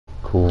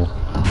Cool.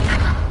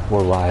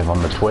 We're live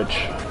on the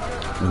Twitch.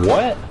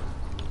 What?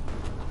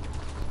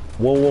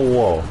 Whoa, whoa,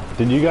 whoa.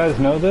 Did you guys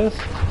know this?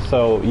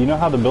 So, you know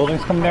how the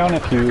buildings come down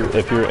if you're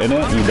in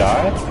it, you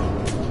die?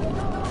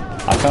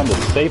 I found a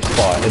safe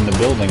spot in the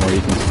building where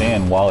you can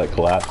stand while it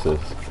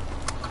collapses.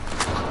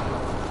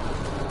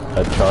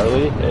 At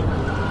Charlie,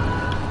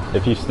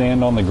 if you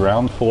stand on the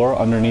ground floor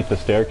underneath the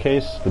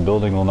staircase, the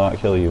building will not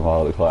kill you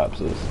while it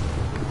collapses.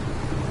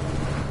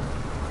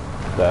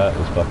 That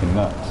is fucking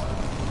nuts.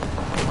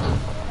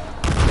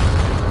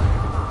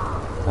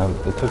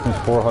 It took me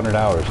 400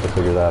 hours to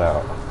figure that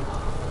out.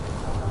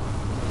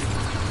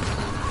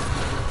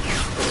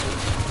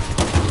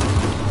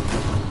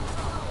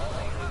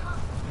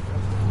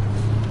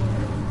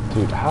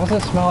 Dude, how does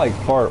it smell like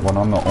fart when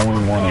I'm the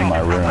only one in my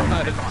room?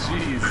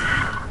 Jeez.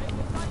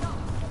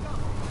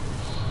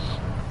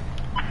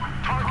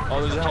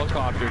 Oh, there's a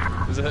helicopter.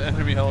 There's an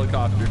enemy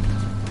helicopter.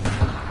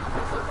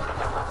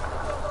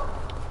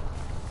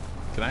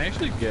 Can I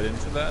actually get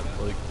into that,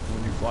 like,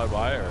 when you fly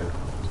by, or?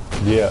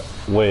 Yeah,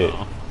 wait.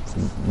 Oh.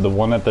 The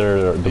one at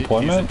their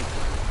deployment?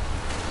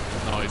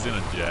 No, he's in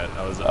a jet.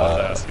 I was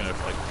asking if,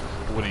 like,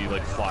 when he,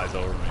 like, flies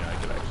over me, I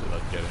could actually,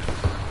 like, get in.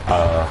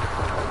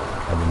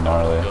 That'd be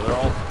gnarly. Yeah, they're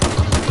all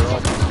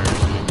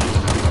parachuting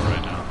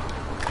right now.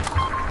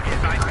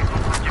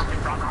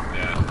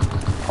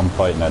 Yeah. I'm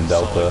fighting at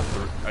Delta.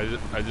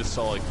 I just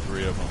saw, like,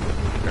 3 of them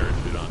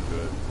parachute onto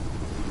it.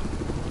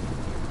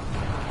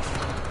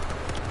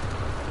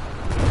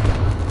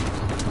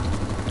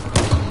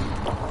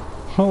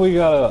 We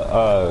got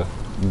a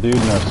dude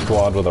in our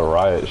squad with a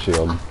riot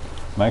shield.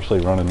 I'm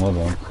actually running with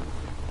him.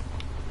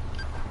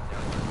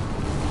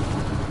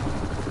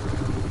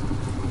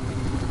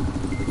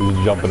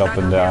 He's jumping up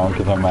and down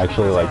because I'm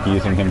actually like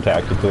using him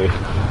tactically.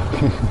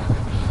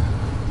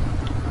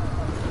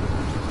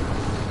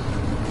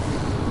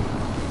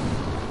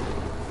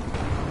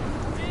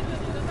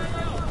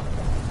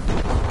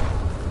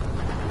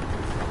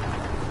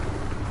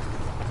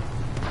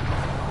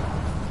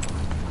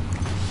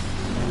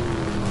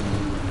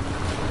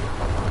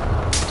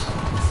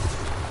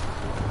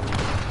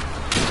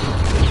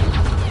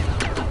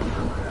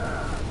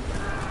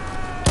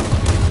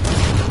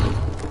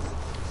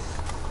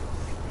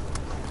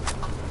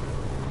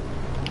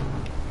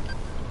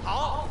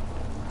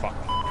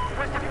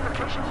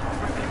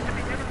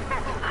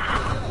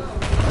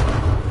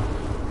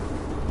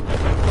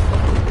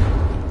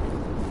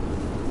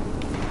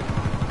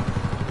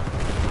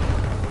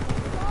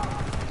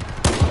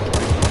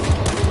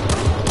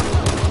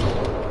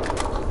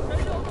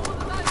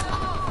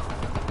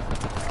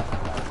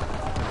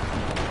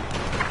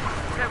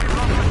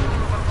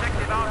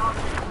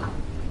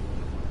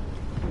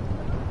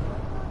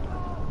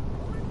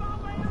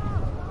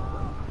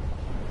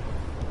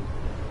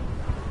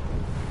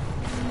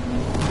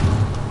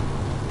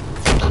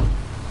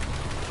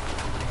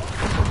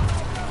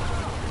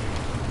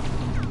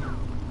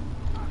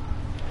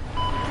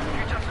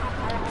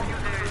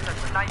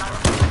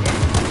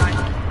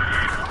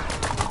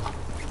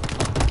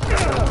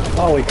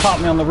 Oh, he caught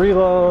me on the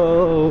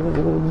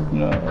reload.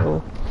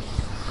 No.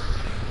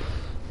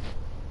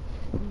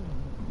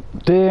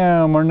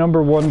 Damn, our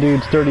number 1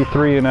 dude's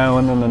 33 and 0,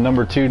 and then the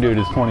number 2 dude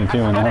is 22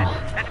 and 0.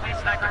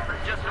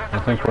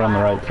 I think we're on the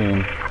right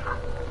team.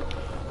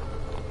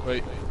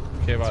 Wait,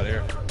 came out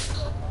here.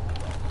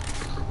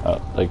 Oh,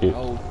 thank you.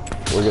 Oh.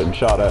 We're getting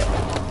shot at.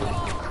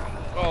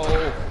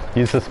 Oh.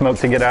 Use the smoke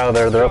to get out of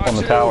there. They're up on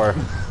the tower.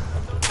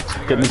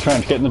 Get in the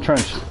trench. Get in the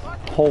trench.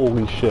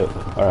 Holy shit.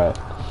 All right.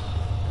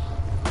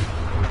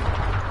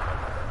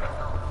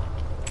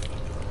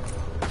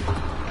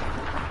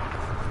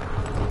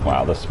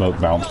 Wow, the smoke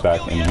bounced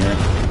back in here.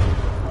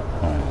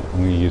 Alright, I'm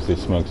gonna use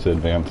these smokes to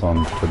advance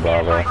on to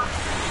Bravo. I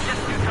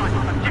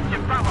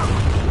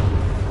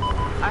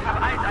have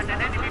eyes on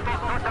an enemy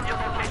boat north of your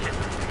location.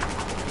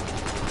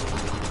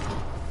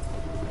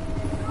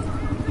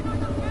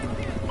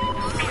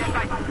 Be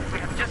advised, we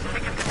have just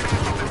taken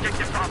control of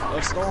objective Bravo.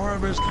 The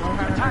storm is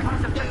coming. Attack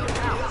this objective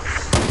now.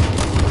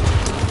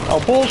 Oh,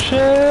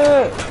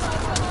 bullshit!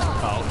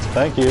 Oh.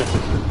 Thank you.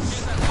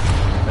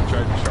 I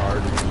tried to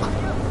charge.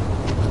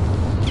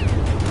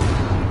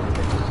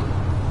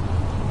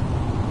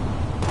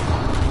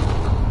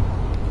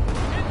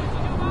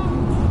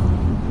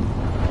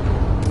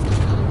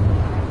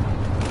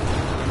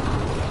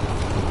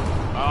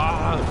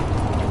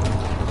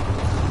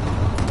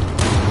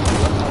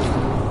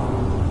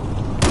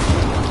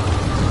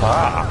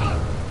 Ah!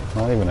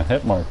 Not even a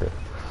hit marker.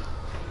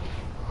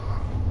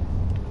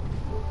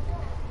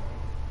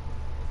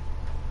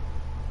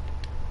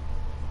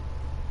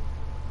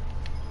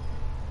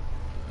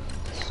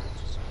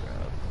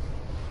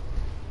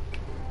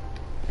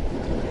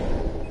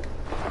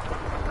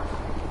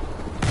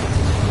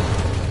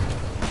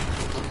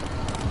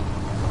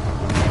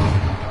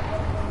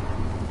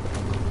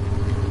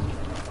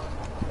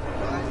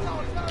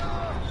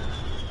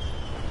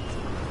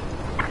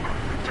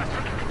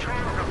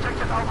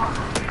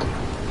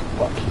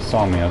 Fuck, he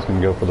saw me. I was gonna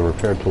go for the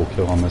repair tool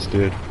kill on this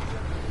dude.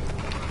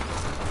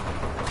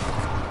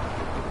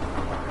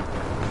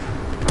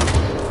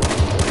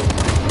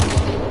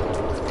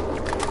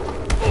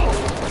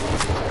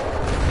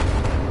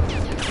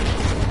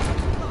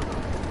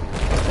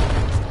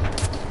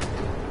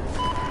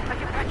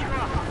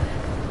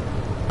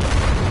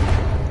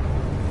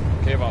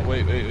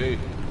 Wait.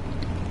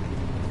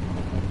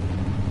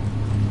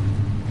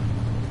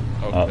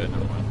 Okay,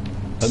 never mind.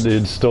 That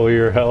dude stole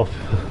your health.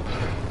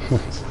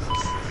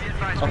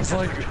 I was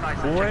like,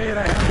 wait,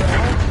 I have the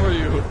help for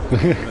you.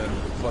 And then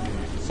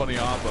funny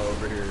Abba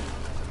over here.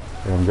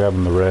 Yeah, I'm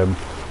grabbing the rib.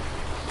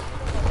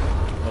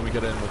 Let me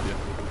get in with you.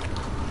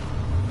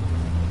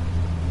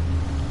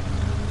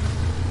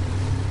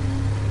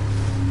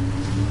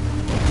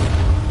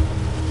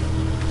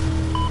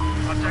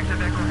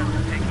 Objective Echo has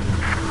been taken.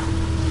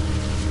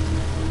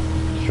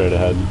 Straight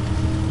ahead.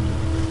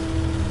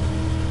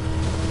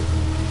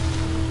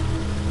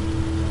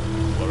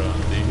 What on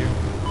D here?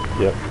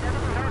 Yep.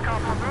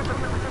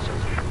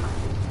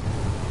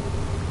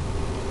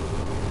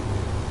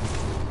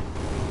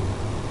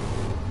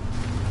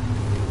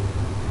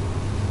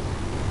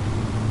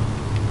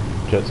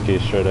 Jet ski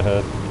straight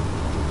ahead.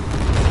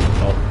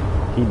 Oh,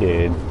 he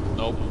did.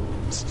 Nope.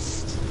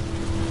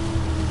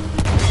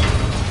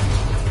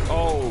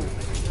 Oh,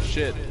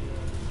 shit.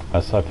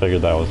 I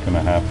figured that was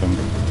gonna happen.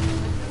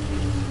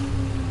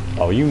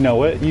 Oh, you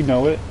know it. You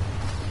know it.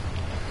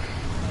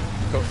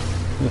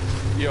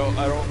 Yo,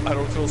 I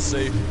don't feel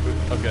safe.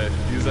 Okay,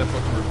 use that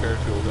fucking repair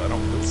tool. I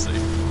don't feel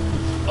safe.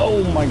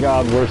 Oh my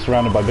God, we're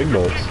surrounded by big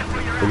boats.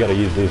 We gotta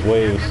use these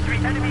waves. There's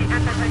a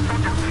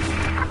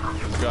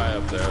guy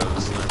up there. There's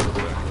a sniper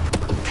there.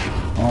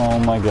 Oh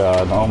my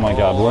God. Oh my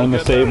God. We're in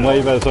the same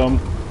wave as them.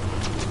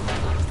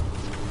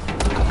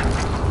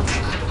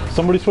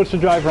 Somebody switch the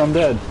driver. I'm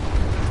dead.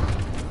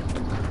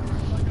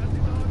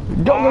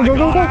 Go, get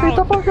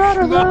the fuck out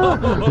of there!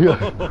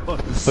 Yeah.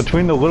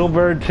 Between the Little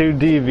Bird 2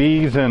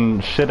 DVs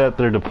and shit at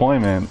their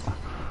deployment,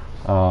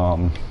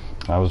 that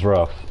was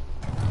rough.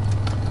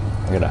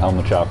 I got a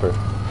helmet chopper. The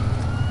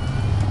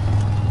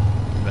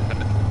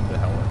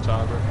helmet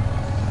chopper?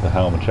 The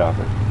helmet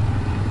chopper.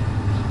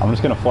 I'm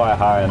just gonna fly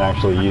high and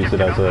actually use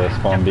it as a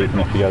spawn beacon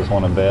if you guys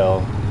want to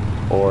bail,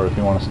 or if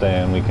you want to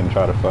stay in, we can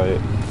try to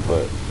fight.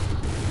 But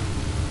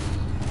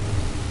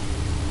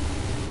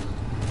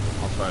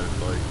I'll try to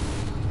fight.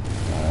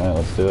 alright,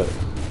 let's do it.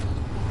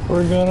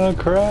 We're gonna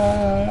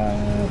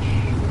crash.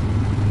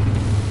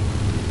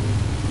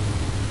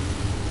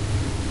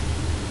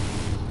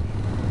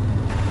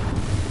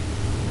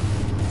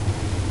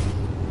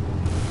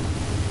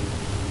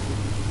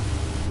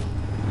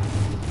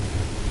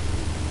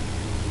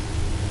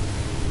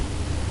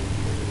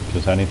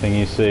 Just anything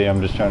you see,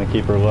 I'm just trying to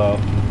keep her low.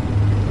 We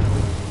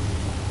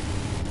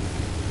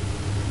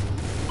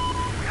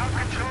have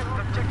control of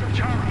objective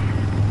Charlie.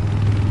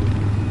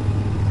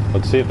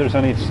 Let's see if there's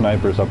any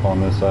snipers up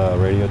on this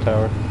radio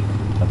tower.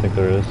 I think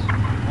there is. Yep.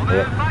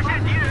 Yep.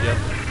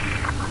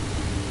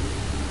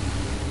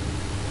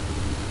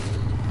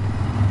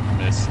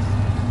 Missed.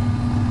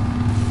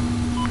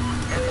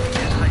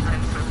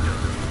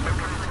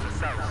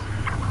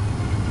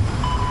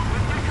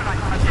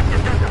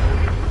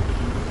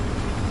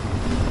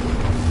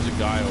 There's a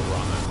guy over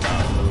on that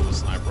tower. There was a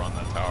sniper on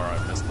that tower. I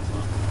missed him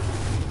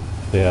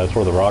though. Yeah, that's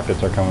where the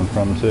rockets are coming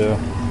from too.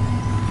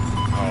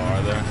 Oh,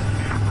 are there?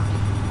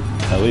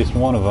 At least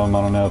one of them. I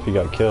don't know if he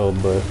got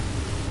killed, but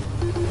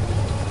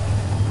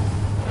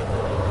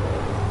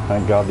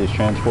thank God these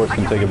transports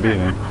can take a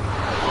beating.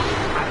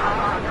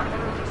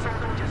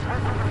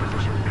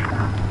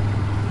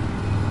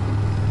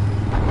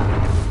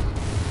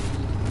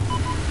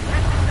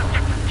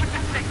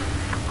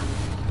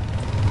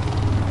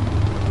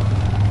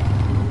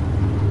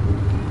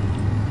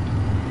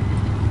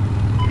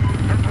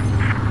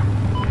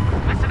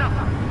 Listen up.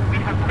 We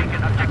have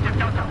taken objective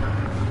Delta.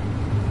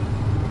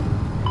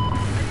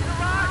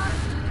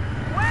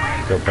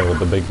 Go play with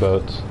the big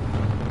boats.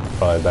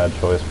 Probably a bad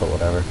choice, but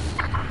whatever.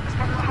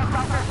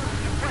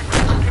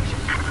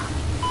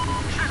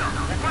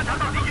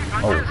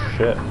 Oh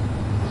shit.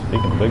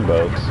 Speaking of big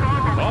boats.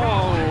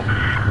 Oh!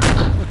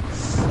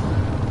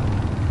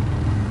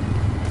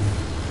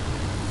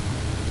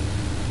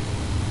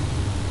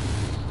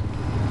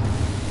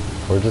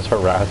 We're just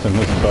harassing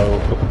this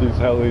boat with these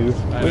helis.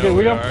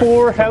 We got are.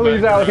 4 Come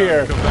helis back out around,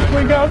 here. come back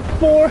We got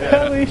 4 Yeah.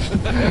 helis.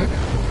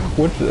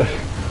 What's the...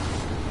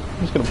 I'm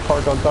just gonna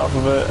park on top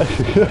of it.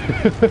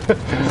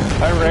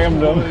 I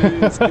rammed them.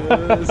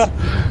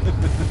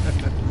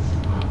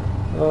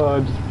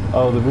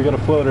 Oh, we got a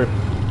floater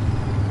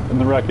in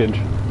the wreckage.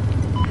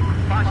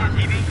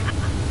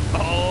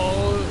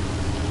 Oh!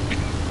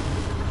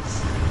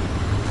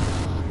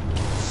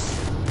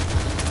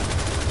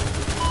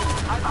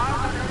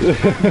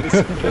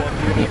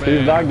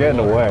 He's not getting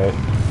away.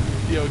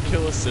 Yo,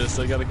 kill assist.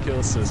 I got a kill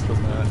assist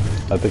from that.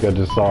 I think I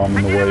just saw him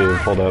in the wave.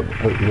 Hold up.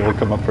 He'll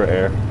come up for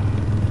air.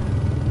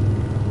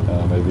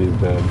 Maybe he's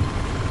dead.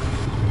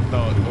 No,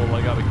 well,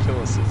 I got a kill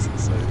assist, so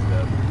he's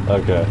dead.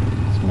 Okay.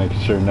 Just making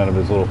sure none of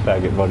his little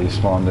faggot buddies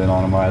spawned in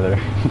on him either.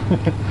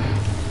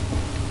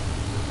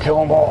 Kill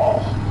them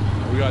all!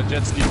 We got a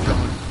jet ski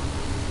coming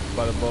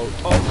by the boat.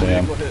 Oh,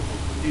 damn. hit.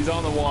 He's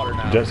on the water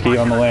now. Jet ski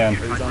on the land.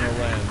 He's on the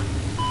land.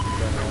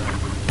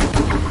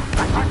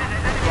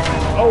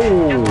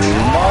 Oh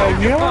my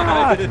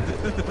god!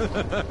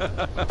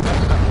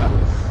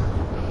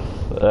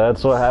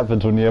 That's what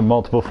happens when you have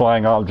multiple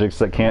flying objects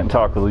that can't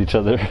talk with each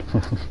other.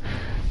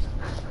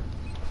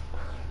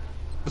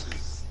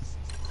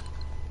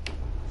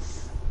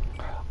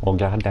 Well,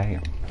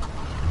 goddamn.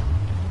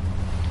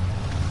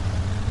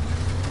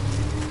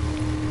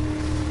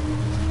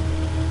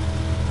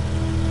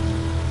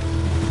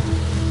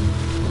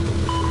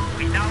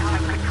 We now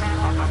have control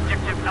of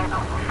objective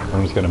Alpha.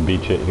 I'm just gonna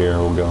beach it here.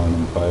 We'll go in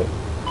and fight.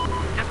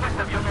 Just west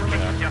of your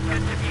location, there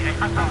appears to be a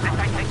hostile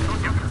anti-tank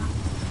soldier.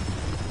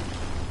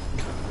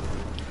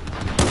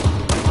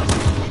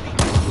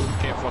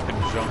 Can't fucking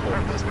jump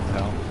over this with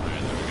hell.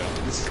 Alright, there we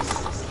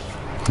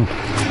go.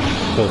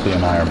 Filthy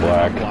and I are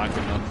black. Black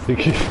enough. We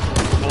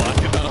Black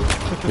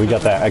enough.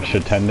 got that extra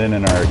tendon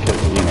in our,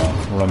 you know,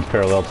 runs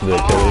parallel to the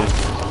Achilles.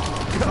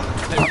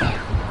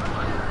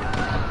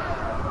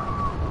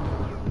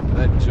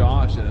 That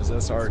Josh and his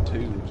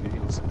SR2,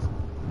 jeez.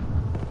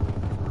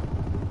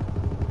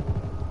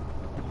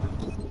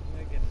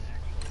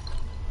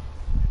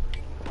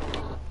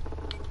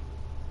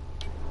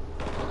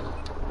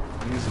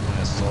 Using my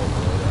assault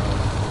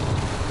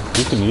loadout.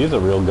 You can use a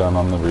real gun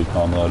on the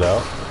recon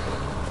loadout.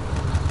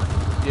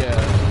 Yeah,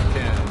 you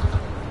can.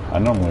 I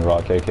normally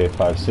rock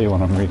AK-5C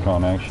when I'm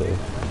recon, actually. Oh,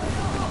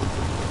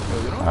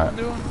 you know what I'm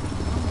doing? I'm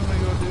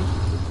gonna go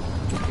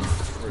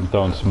do. I'm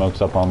throwing smokes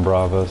up on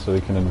Bravo so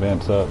we can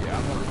advance up. Yeah,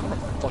 I'm gonna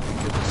fucking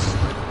get this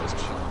sniper that's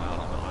chilling out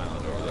on the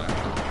island over there.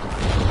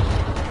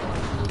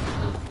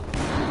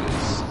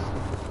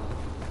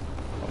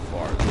 How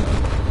far is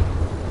that?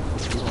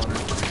 200,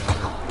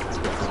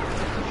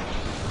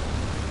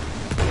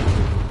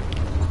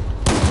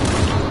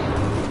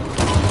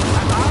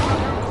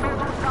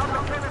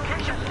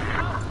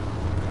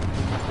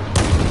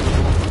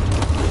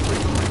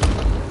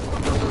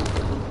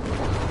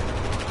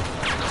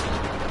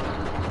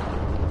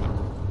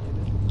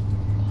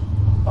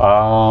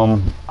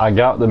 I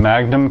got the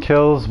Magnum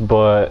kills,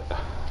 but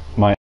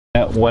my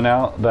internet went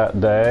out that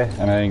day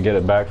and I didn't get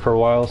it back for a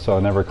while, so I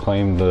never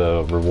claimed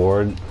the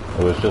reward.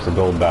 It was just a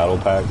gold battle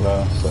pack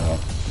though, so.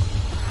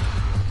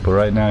 But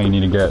right now you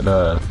need to get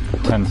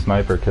 10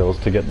 sniper kills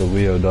to get the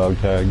Leo dog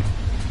tag.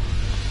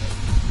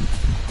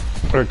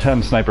 Or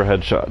 10 sniper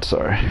headshots,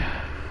 sorry.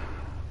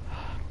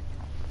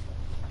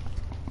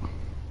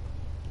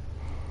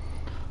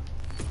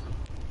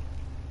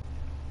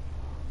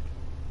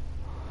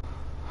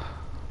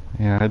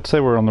 Yeah, I'd say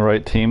we're on the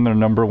right team. Their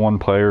number one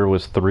player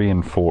was 3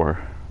 and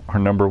 4. Our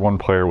number one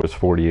player was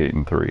 48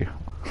 and 3.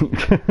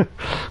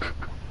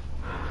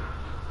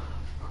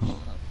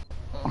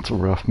 That's a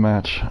rough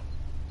match.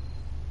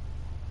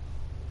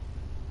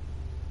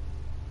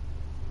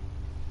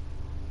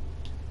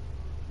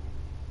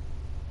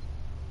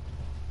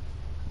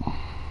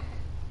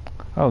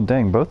 Oh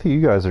dang, both of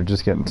you guys are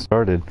just getting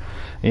started.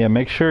 Yeah,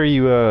 make sure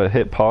you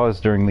hit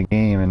pause during the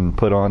game and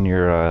put on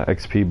your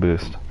XP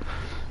boost.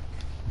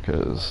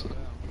 Because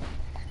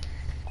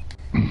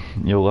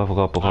you'll level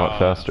up a lot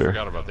faster. I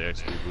forgot about the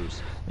XP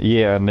boost.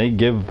 Yeah, and they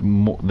give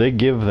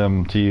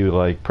them to you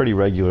like pretty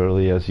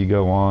regularly as you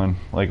go on.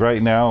 Like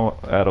right now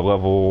at a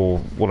level,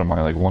 what am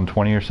I, like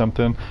 120 or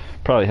something?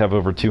 Probably have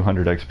over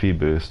 200 XP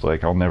boost.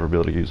 Like I'll never be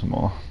able to use them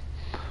all.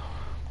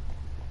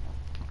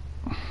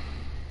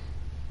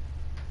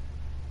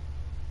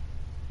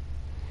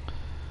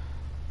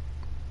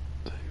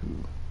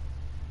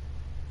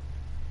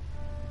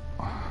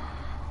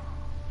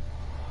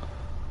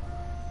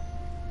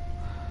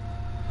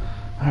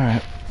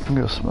 Alright, I'm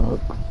gonna smoke.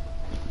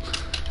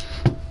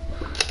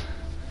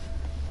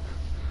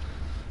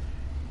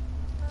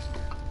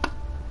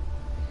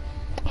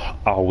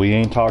 Oh, we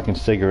ain't talking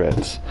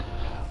cigarettes.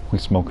 We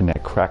smoking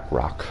that crack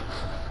rock.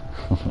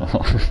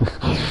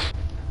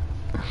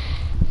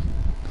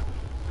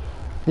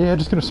 Yeah,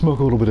 just gonna smoke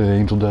a little bit of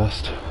angel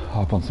dust.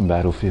 Hop on some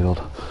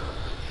Battlefield.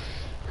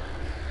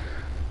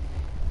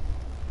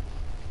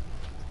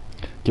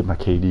 Get my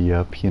KD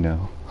up, you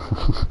know.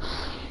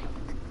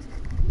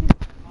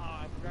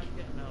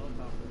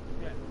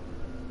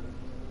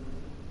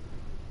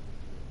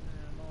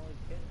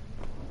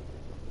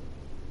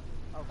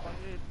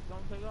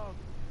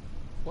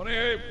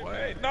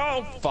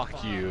 No,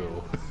 fuck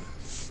you.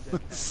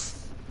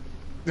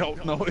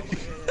 No,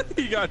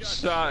 he got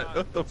shot.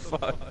 What the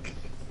fuck?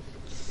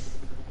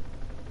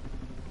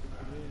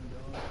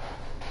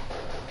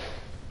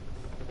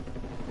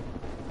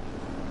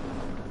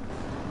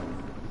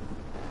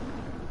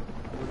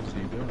 What is he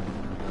doing?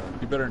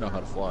 You better know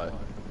how to fly.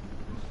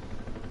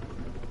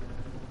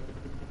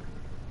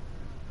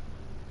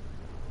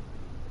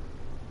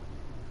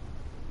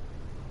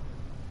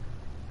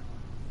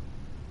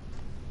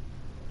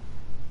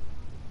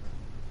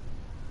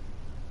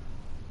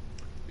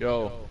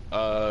 Yo,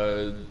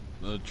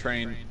 the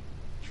train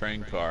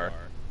car.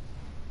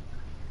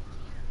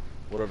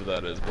 Whatever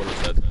that is. What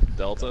is that?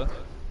 Delta?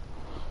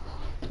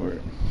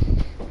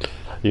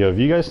 Yo, have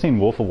you guys seen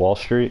Wolf of Wall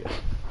Street?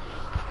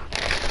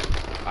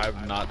 I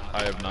have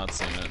not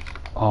seen it.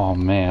 Oh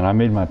man, I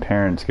made my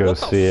parents go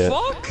see it.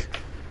 What the fuck?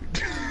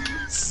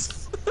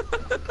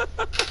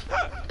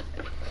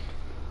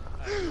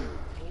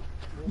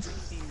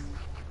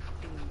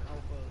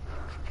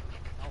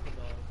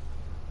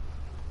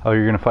 Oh,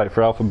 you're gonna fight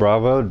for Alpha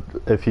Bravo?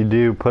 If you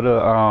do, put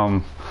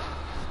a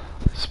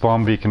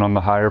spawn beacon on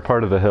the higher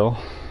part of the hill.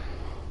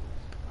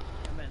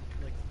 I meant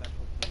like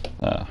special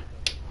team.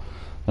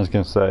 I was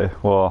gonna say,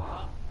 well.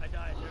 Oh, I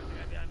died. There's a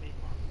guy behind me.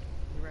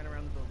 He ran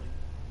around the building.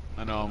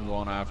 I know, I'm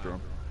going after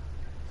him.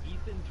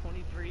 Ethan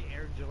 23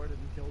 Air Jordan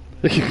killed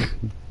me. His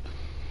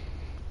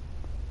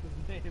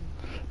name.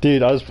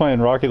 Dude, I was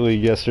playing Rocket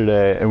League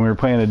yesterday, and we were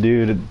playing a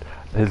dude.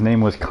 His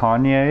name was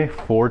Kanye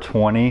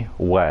 420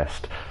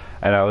 West,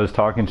 and I was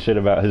talking shit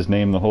about his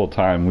name the whole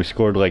time. We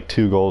scored like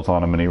 2 goals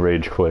on him, and he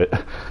rage quit.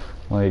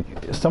 Like,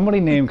 somebody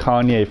named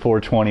Kanye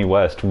 420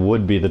 West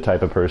would be the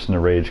type of person to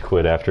rage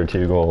quit after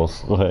 2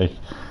 goals. Like,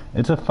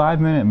 it's a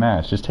 5-minute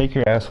match. Just take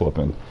your ass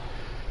whooping.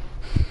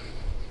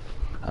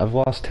 I've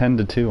lost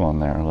 10-2 on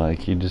there.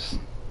 Like, it's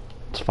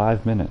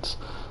 5 minutes.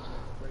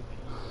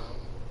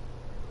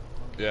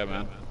 Yeah,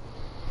 man.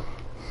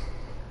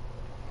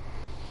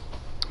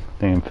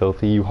 Damn,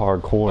 Filthy, you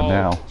hardcore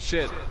now.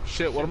 Shit,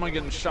 what am I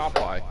getting shot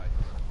by?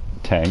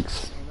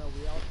 Tanks.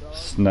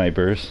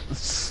 Snipers.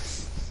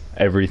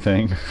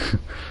 Everything.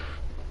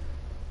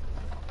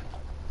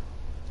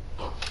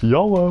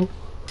 YOLO.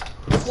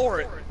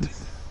 Floor it.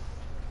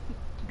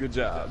 Good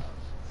job.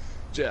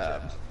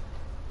 Jab.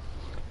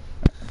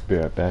 Be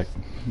right back.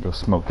 Go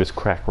smoke this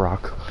crack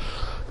rock.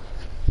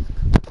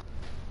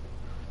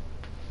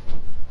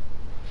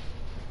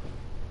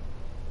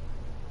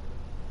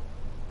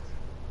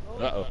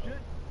 Uh-oh.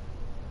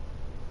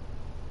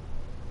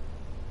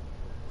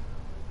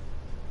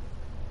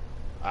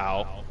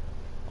 Ow.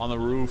 On the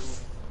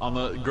roof. On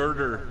the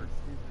girder.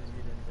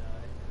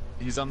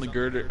 He's on the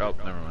girder. Oh,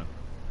 never mind.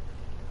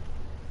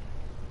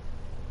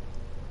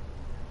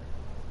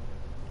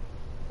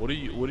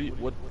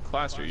 What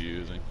class are you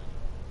using?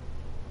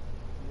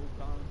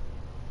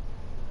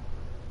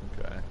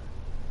 Okay.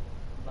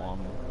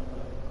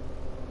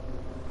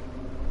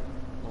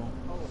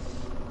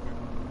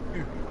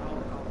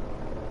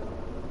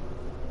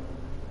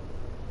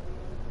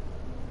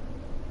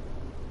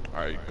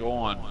 Alright, go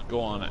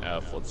on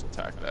F, let's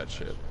attack that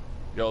shit.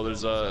 Yo,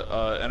 there's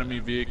a enemy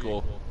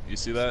vehicle, you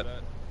see that?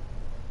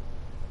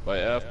 By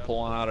F,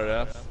 pulling out at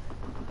F.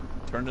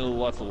 Turn to the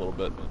left a little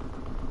bit.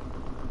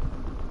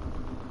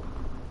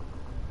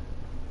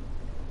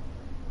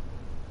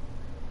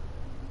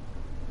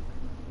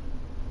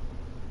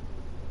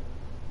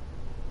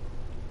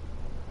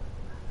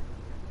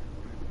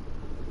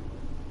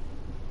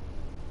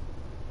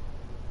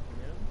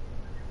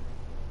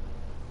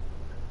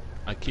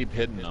 I keep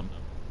hitting them.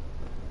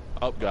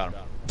 Oh, got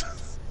him.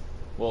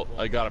 Well,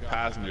 I got a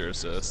passenger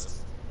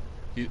assist.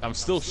 I'm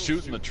still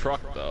shooting the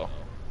truck, though.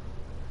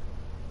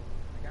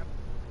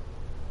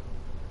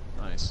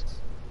 Nice.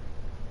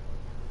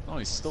 Oh,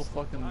 he's still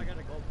fucking... I got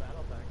a gold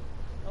battle pack.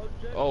 Oh,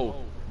 shit. Oh,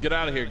 get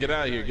out of here, get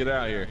out of here, get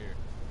out of here.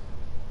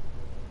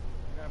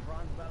 I got a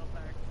bronze battle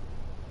pack.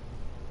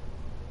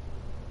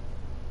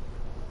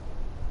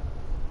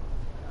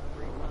 Got a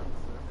recon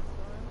service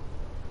time.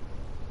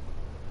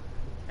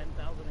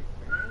 10,000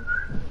 experience.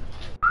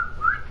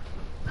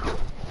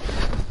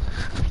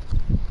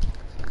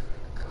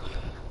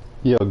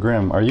 Yo,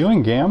 Grim, are you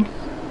in GAM?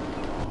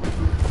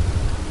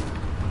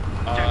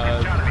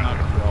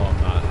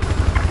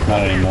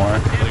 Not anymore.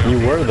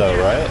 You were though,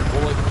 right?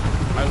 Well, like,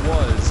 I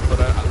was, but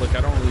I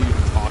don't really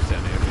even talk to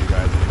any of you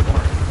guys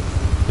anymore.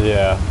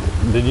 Yeah.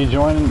 Did you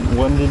join?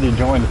 When did you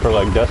join for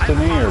like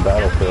Destiny or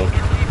Battlefield?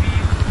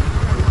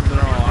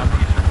 No,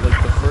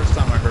 like the first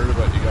time I heard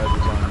about you guys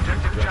was on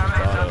Grand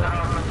Theft Auto.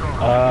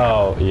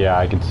 Oh, yeah,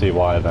 I can see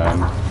why then.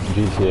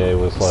 GTA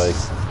was like,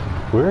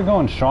 we were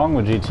going strong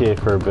with GTA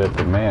for a bit,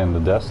 but man, the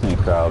Destiny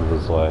crowd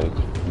was like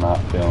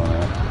not feeling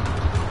it.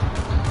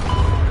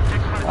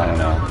 I don't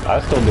know.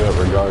 I still do it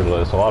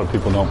regardless. A lot of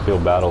people don't feel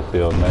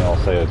Battlefield and they all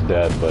say it's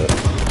dead, but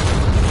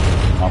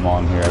I'm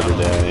on here every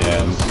day.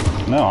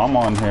 And no, I'm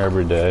on here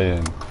every day.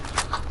 And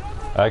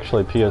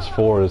actually,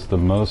 PS4 is the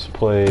most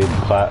played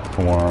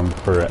platform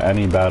for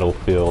any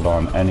Battlefield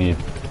on any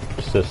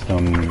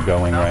system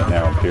going right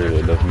now,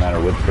 period. Doesn't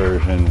matter which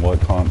version, what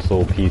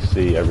console,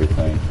 PC,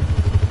 everything.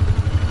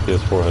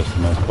 PS4 has the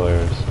most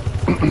players.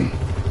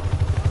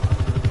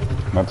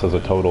 That says a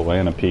total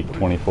and a peak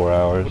 24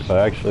 hours. I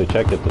actually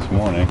checked it this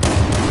morning.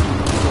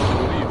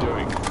 What are you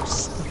doing?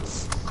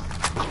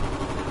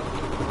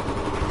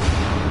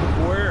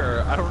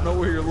 Where? I don't know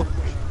where you're looking.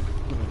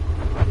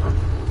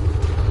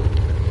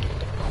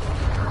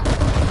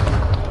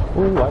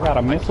 Ooh, I got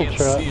a missile truck. I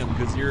truck. can't see him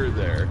because you're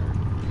there.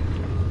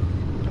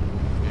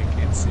 I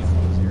can't see him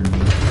because you're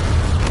there.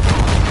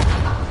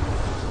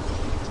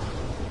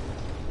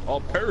 Oh,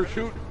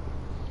 parachute!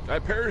 Guy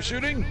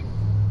parachuting?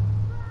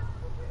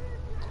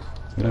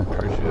 Yeah. I'm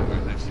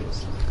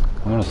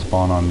gonna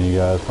spawn on you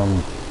guys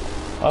from...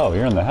 Oh,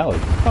 you're in the heli.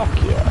 Fuck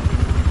yeah.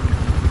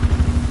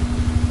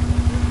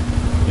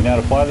 You know how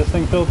to fly this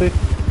thing, Filthy?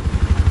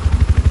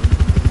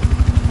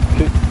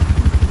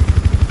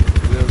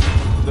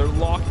 They're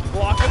blocking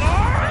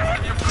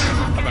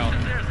I'm out.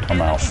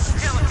 I'm out.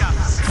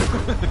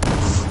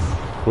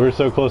 We were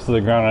so close to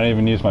the ground I didn't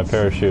even use my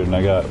parachute and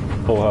I got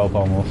full health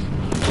almost.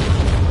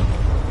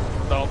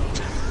 Nope.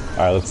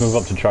 Alright, let's move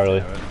up to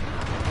Charlie.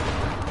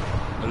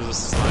 There's a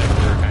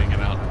sniper hanging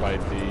out by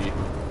D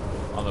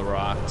on the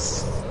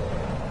rocks.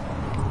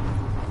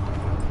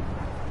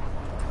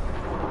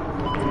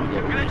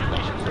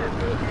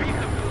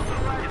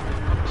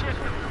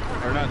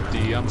 Or not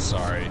D, I'm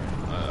sorry.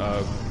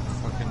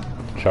 Fucking...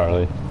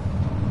 Charlie.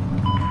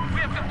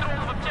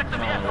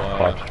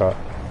 Foxtrot.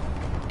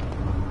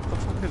 What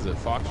the fuck is it?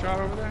 Foxtrot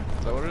over there?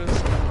 Is that what it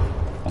is?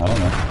 I don't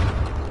know.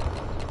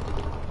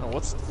 No,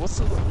 what's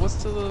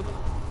to the...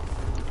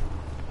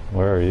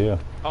 Where are you?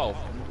 Oh,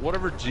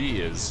 whatever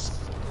G is.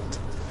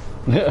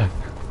 Yeah.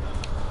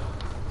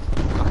 I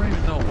don't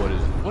even know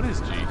what is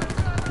G.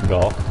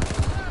 Golf.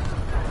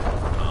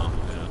 Oh,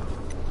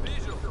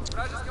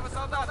 yeah.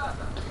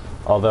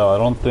 Although I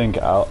don't think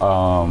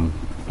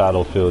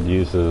Battlefield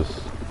uses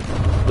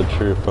the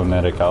true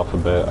phonetic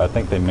alphabet. I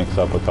think they mix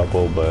up a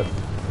couple, but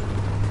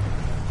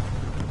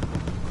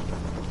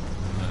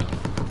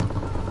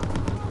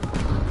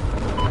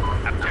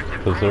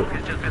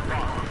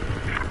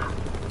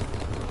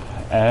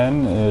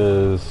N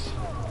is,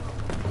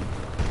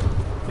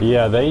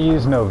 yeah, they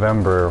use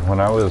November. When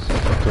I was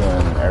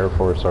doing Air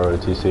Force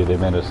ROTC, they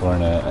made us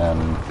learn it,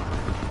 and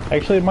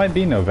actually it might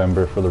be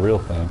November for the real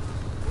thing.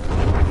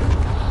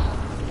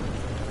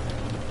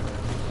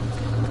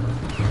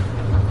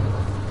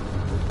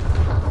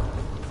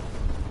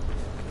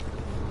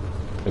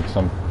 Like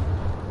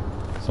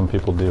some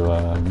people do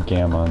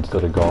gamma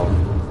instead of golf.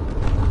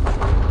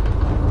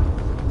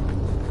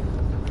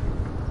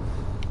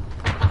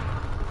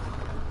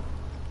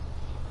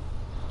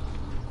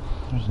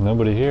 There's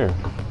nobody here.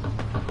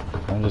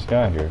 I just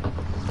got here.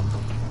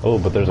 Oh,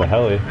 but there's a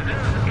heli.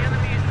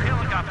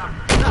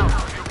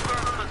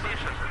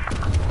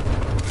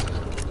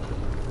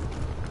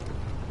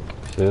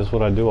 See, this is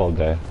what I do all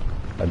day.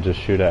 I just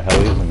shoot at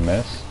helis and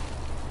miss.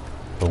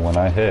 But when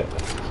I hit,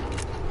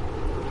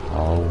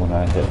 oh, when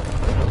I hit.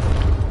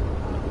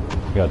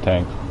 You got a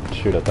tank.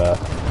 Shoot at that.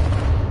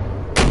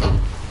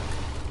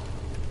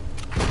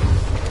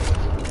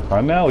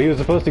 I know, he was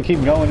supposed to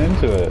keep going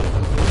into it.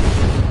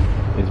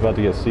 He's about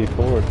to get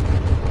C4'd.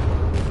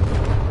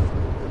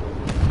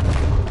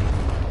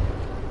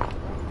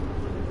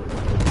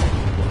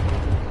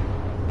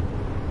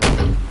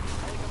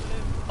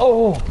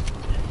 Oh!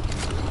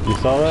 You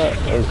saw that?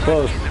 It was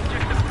close.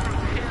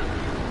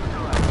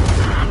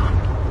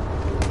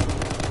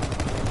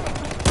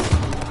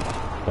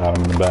 Got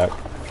him in the back.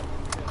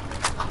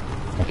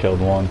 I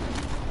killed one.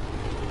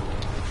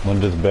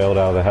 One just bailed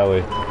out of the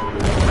heli.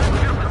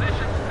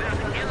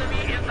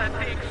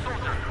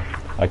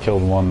 I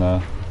killed one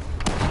though.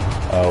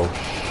 Oh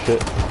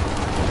shit.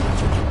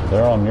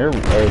 They're on your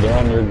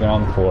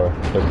ground floor.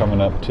 They're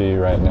coming up to you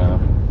right now.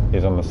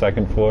 He's on the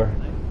second floor.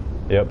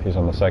 Yep, he's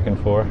on the second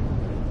floor.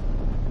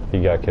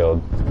 He got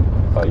killed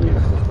by you.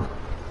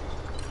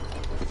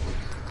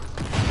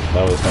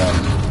 That was him.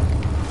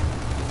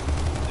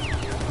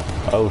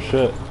 Oh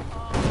shit.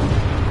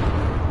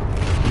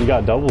 You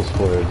got double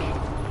splurge.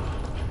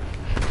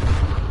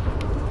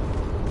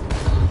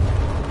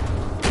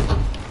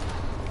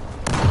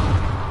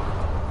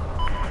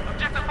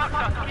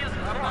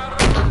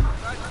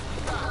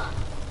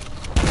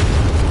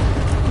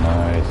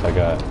 Nice, I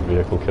got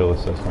vehicle kill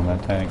assist on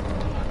that tank.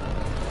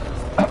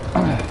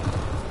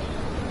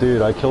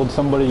 Dude, I killed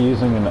somebody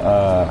using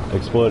an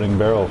exploding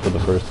barrel for the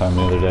first time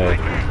the other day,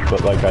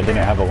 but like I didn't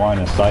have a line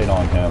of sight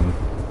on him.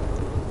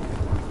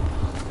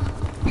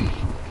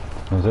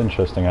 It was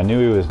interesting. I knew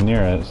he was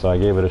near it, so I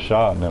gave it a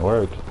shot and it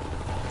worked.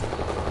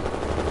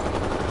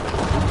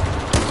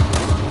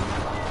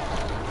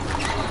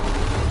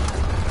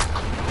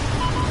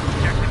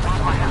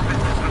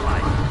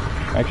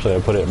 Actually, I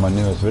put it in my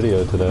newest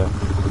video today.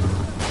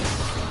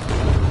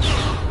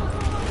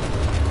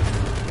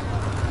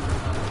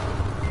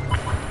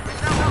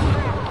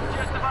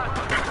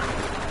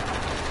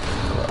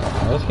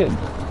 I just get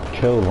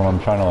killed when I'm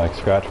trying to like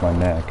scratch my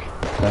neck.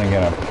 Then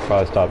again, I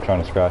probably stop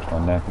trying to scratch my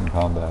neck in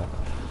combat.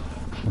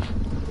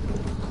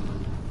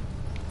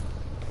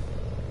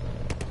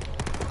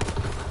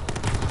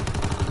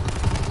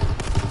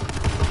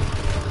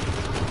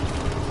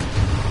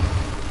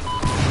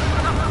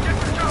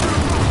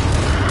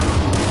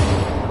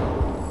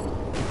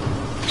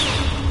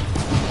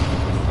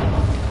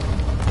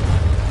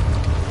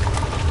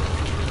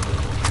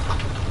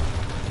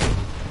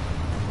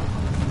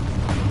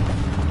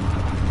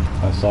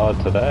 I saw it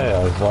today.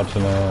 I've been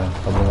watching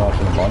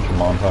a bunch of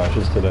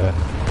montages today.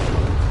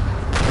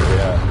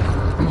 Yeah,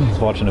 I was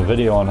watching a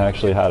video on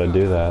actually how to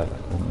do that.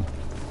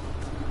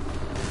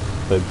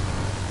 They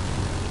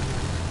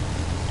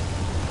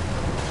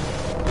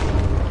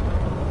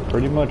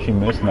pretty much you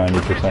miss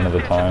 90% of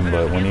the time,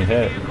 but when you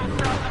hit,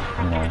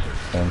 you know,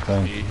 same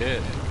thing. He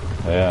hit.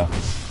 Yeah.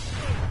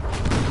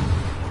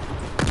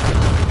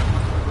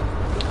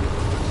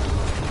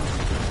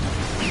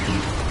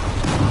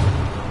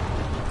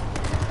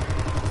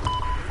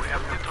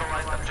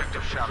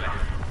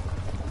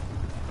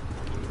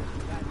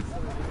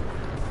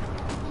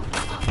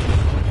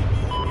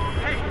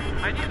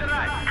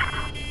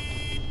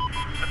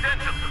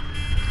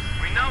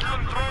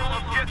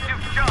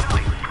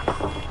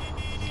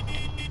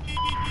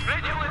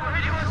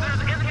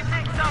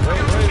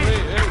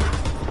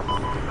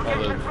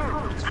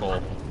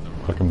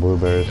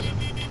 bears.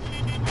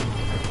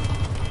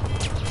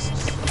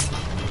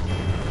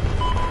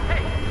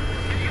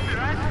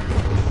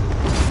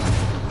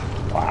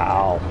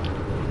 Wow.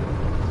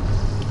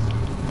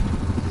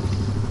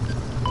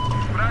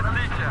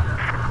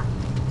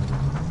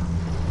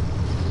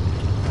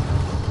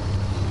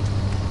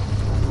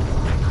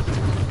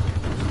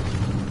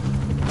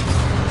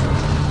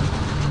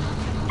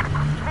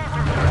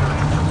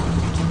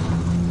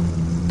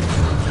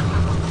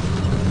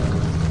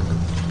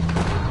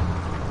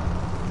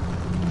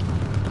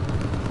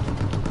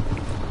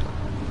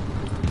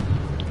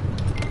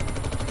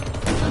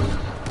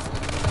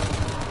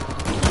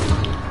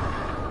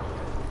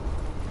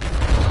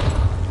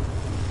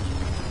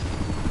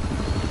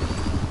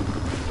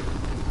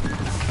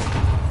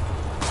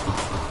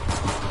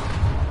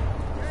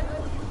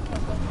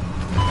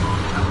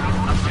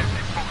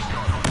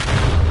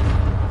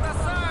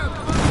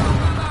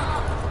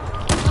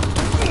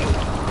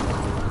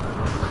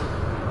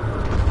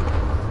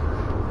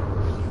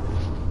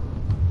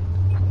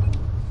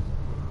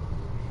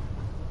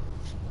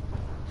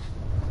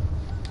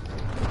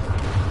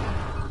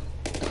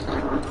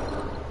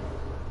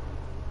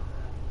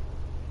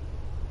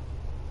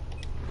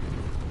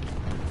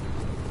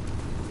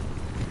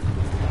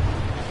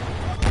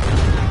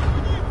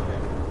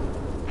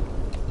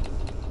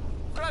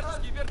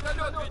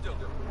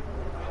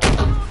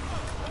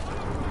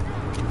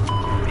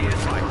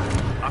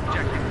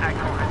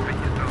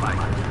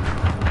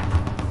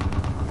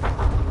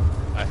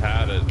 I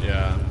had it,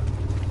 yeah.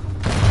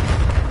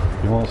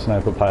 You won't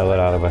snipe a pilot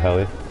out of a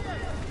heli?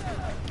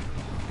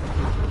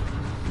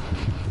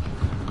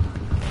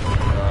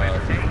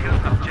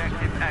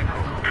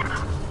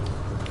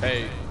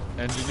 Hey,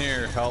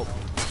 engineer, help.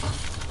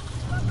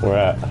 Where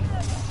at?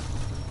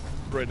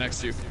 Right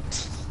next to you.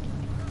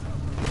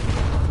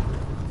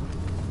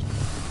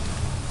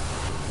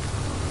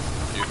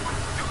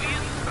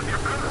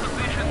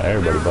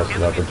 Everybody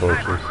busted out the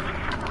torches.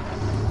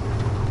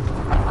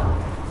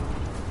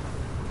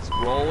 It's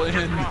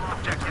rolling.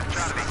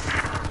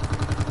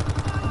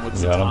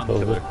 What's the Got him, Tom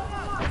killer?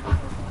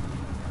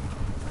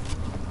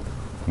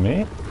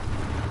 Me?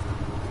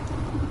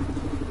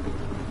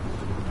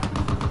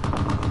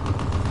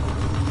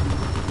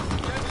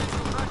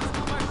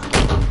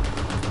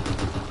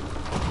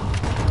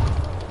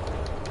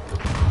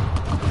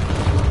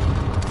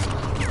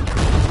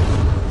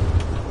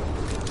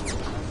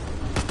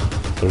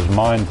 There's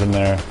mines in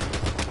there.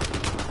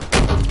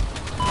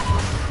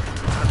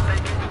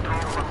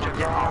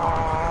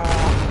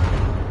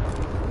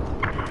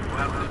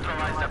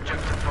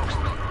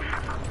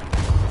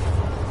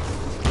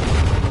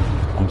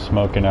 I'm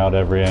smoking out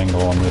every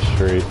angle on this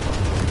street.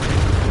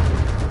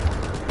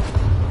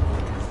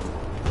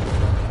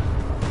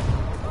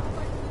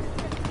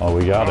 Oh,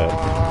 we got it.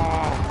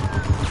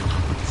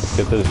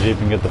 Get this Jeep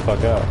and get the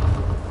fuck out.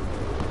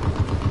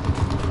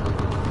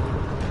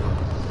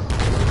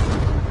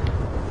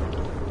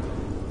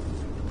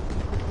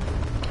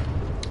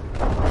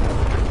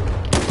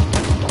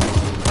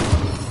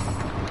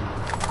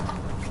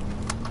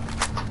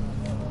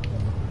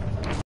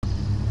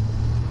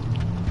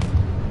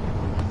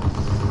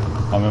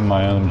 I'm in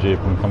my own Jeep.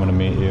 I'm coming to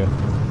meet you.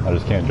 I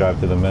just can't drive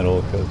through the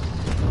middle because...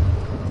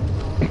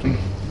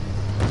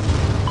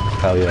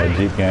 Hell yeah,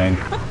 Jeep gang.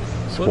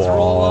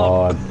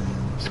 Squad.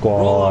 Squad.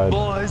 Roll up,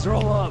 boys,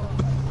 roll up.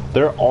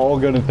 They're all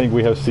going to think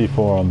we have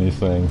C4 on these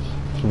things.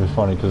 It's going to be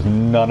funny because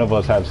none of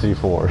us have C4.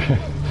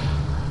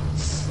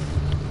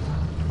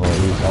 Well, at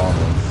least on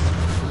them.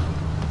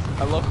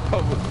 I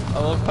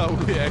love how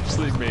we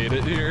actually made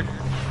it here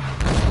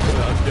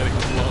without getting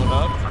blown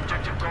up.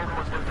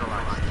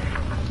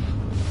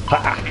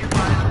 Ha!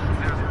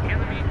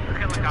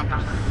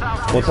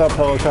 What's up,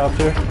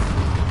 helicopter?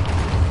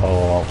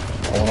 Oh,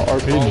 I want to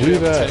RPG we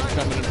have a that. tank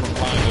coming in from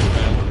behind us,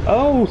 man.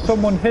 Oh,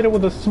 someone hit it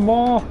with a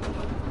small.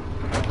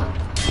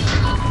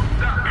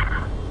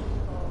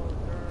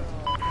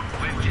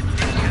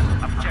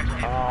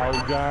 Oh,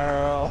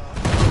 girl.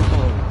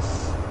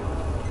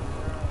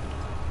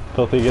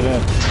 Filthy, get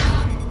in.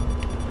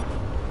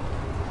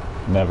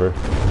 Never.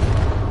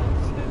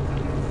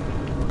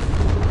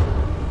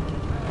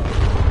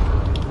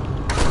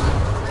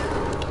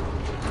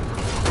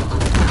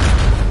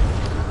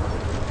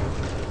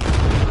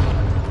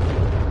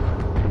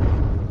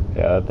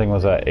 Yeah, that thing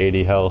was at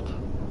 80 health.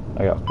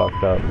 I got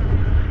fucked up.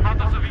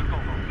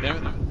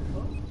 Damn it.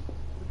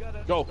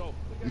 Go.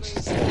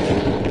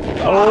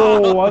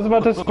 Oh, I was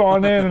about to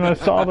spawn in and I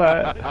saw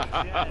that.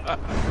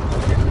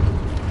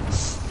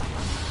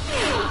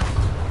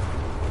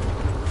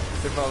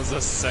 If I was a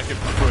second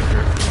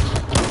quicker.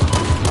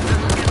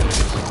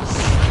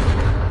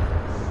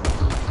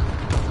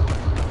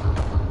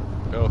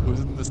 Oh, who's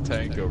in this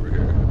tank over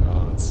here?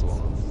 Oh, it's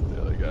one of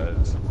the other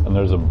guys. And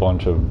there's a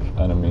bunch of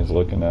enemies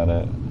looking at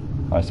it.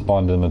 I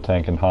spawned in the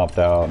tank and hopped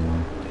out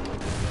and...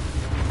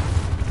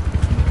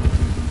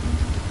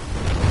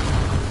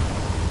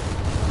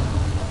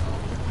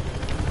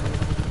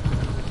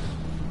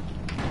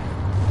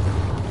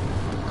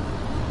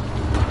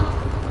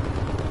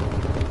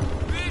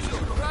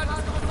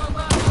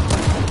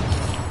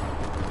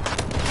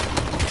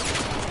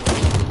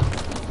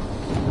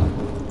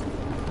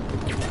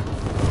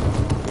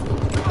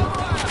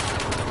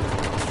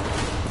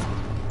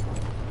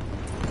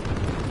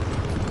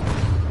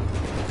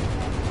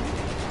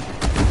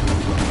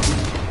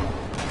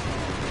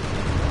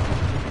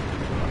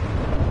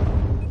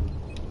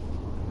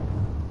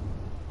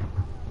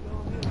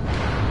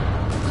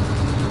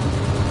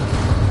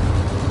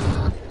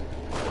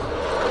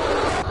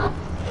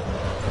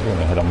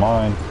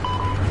 mine.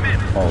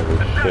 Holy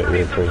shit,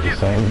 Reaper's the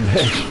same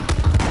bitch.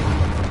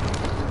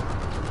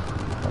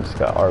 I just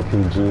got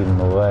RPG'd in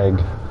the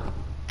leg.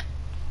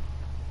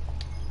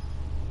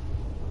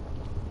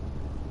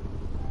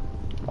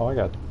 Oh, I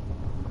got...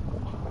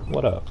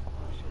 What up?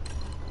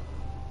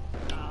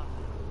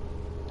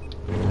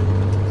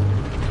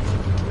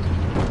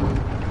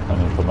 I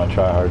need to put my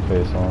try-hard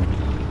face on.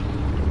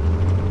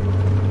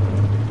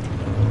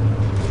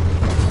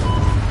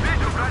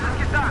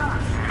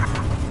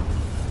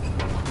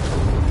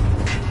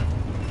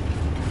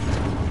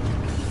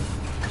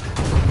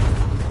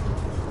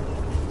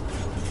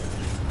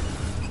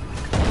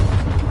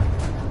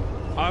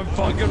 I'm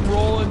fucking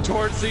rolling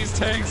towards these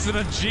tanks in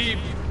a Jeep.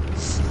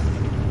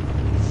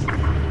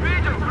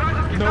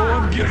 No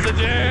one gives a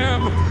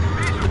damn.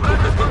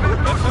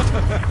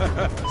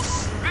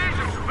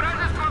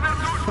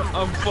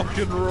 I'm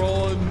fucking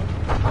rolling.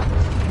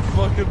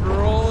 Fucking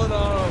rolling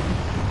on them.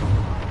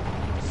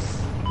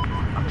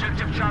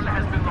 Objective Charlie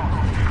has been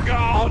lost.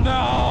 Oh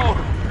no!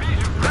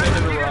 I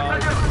hit a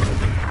rock.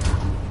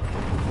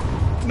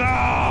 No!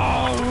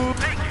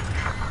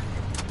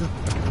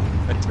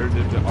 I turned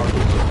into Arnold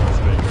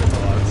Schwarzenegger in the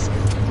last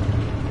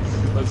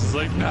second. I was just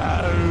like, no!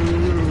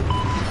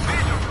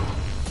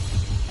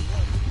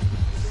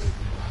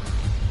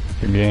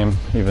 Good game,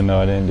 even though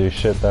I didn't do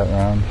shit that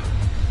round.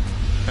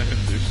 I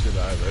didn't do shit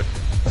either.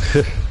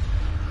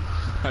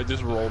 I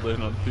just rolled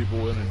in on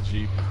people in a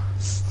Jeep.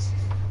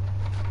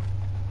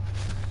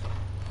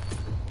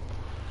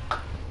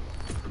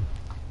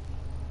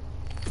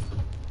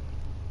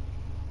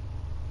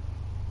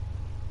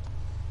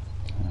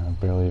 I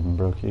barely even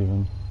broke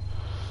even.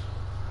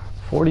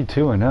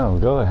 42-0,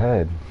 go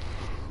ahead.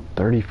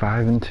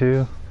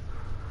 35-2.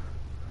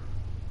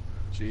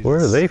 Jesus. Where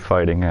are they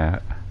fighting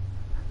at?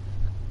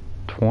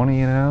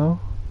 20-0?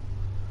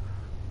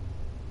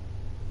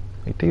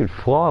 Hey, dude,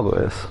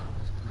 flawless.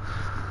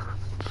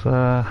 It's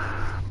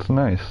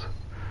nice.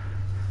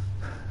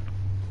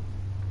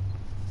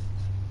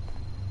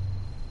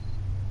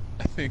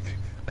 I think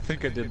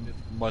I did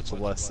much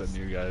less than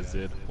you guys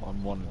did.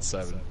 I'm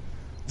 1-7.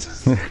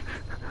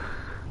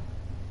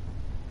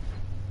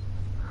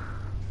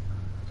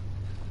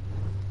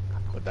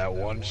 But that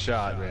one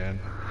shot, man.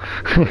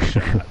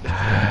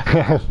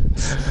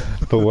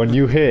 The one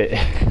you hit.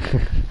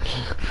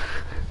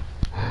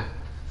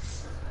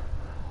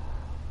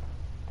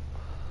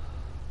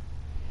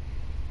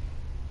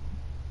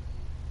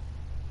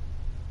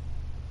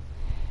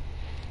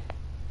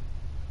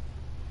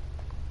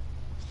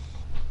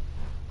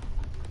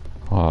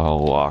 Oh,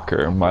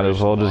 locker. Might as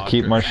well just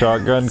keep my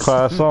shotgun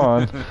class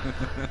on.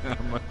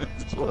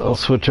 I'll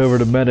switch over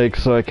to medic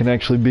so I can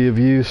actually be of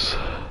use.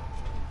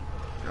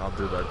 I'll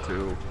do that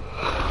too.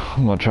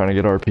 I'm not trying to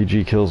get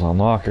RPG kills on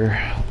locker.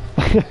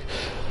 That's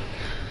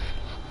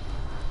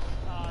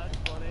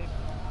funny.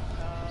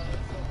 So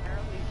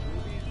apparently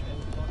movies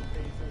and fun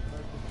faces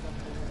versus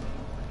something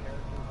for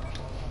characters on Fallout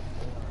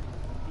 4.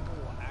 People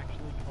will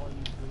actually call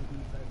you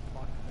boobies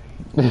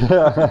and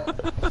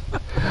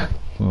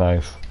fuckface.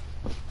 Nice.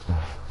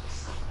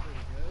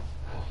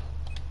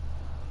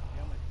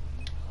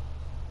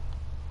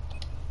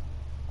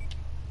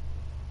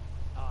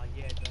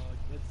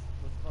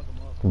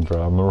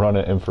 Bro, I'm gonna run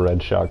an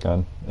infrared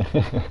shotgun.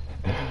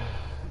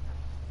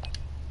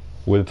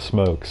 With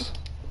smokes.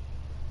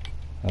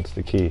 That's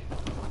the key.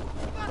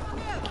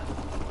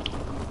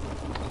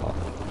 Oh.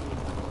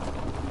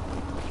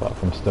 Fuck,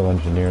 I'm still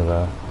engineer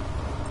though.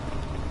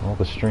 Well,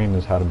 the stream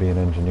is how to be an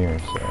engineer,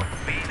 so.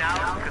 We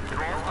now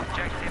control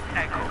objective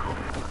Echo.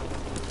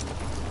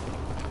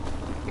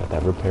 Got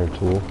that repair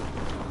tool.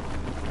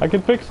 I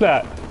can fix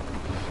that!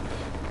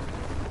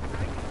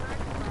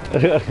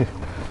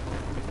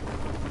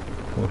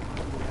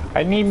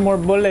 I need more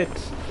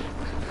bullets.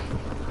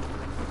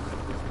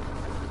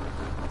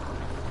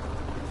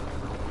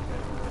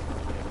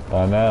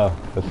 I know,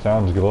 that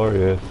sounds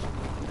glorious.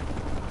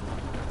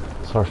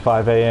 It's our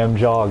 5 a.m.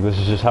 jog. This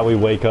is just how we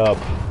wake up.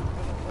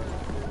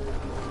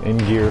 In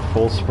gear,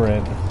 full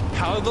sprint.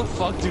 How the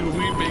fuck do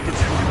we make it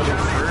through the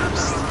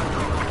first?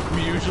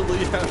 We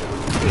usually have...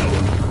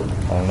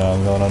 I don't know,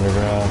 I'm going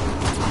underground.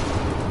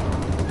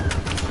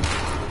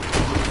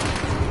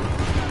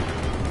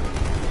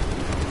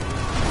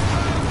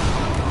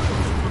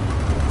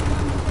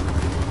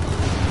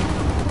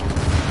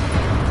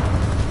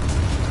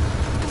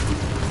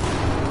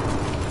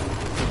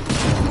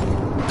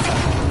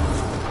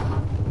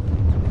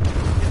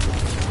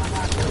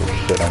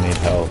 I need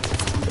help.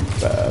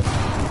 It's bad.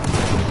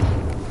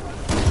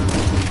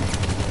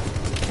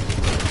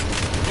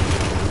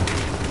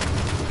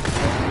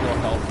 We'll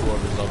help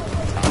whoever's up in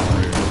the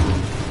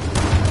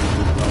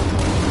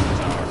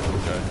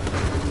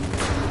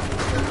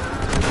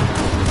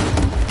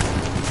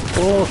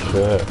Bullshit.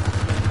 tower.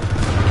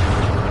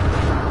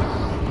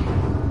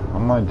 I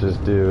might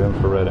just do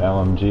infrared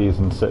LMGs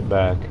and sit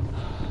back.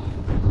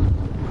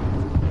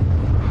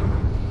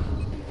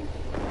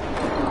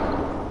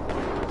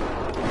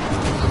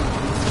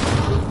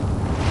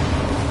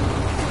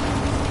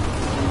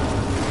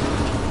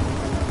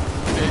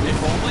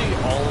 If only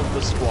all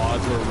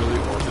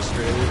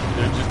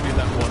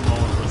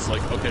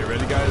Okay,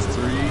 ready guys? 3,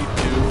 2,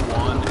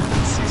 1, and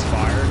then cease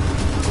fire.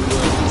 We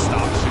will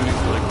stop shooting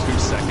for like 2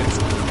 seconds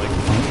and then like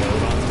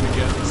reload on them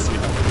again to see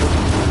how many of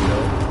them can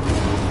go.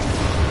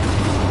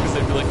 Because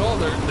they'd be like,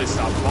 oh, they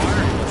stopped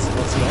firing. Let's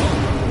go.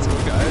 Let's go,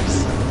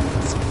 guys.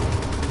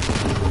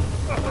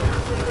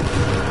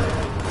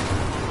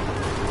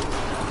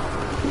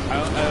 I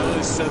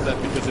always said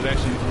that because it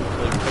actually,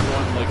 like,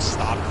 everyone, like,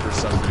 stopped for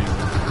some reason.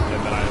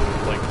 And then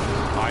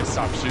I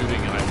stopped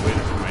shooting and I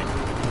waited for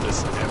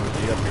this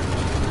MD up here to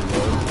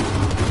reload.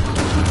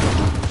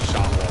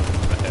 Shot one in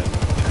the head.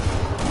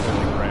 And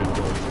like ran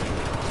towards me.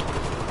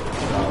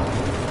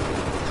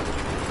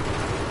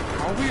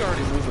 How are we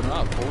already moving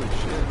up? Holy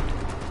shit.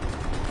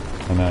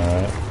 I know,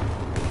 right?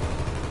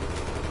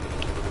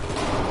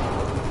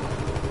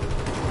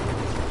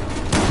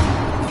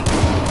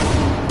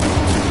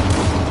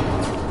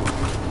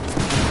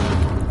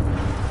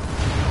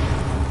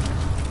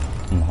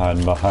 I'm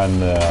hiding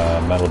behind the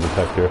metal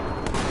detector.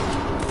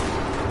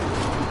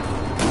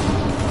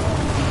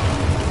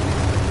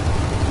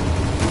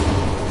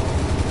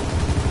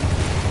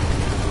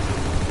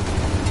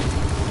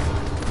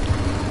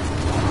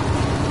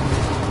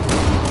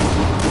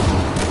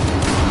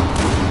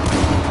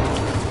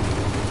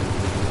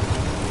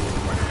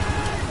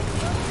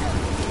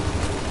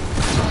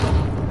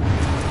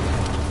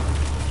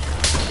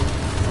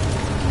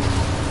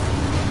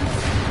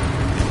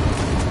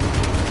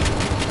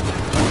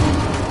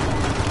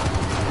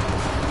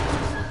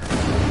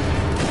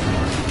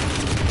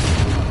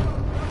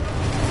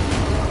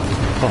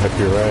 Fuck,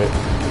 you're right.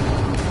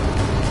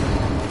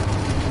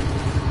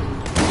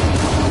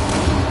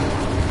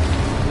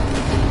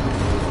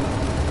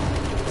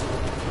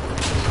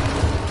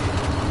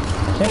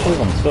 I can't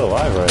believe I'm still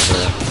alive right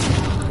here.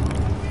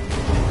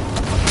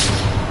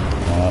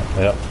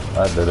 Yep, I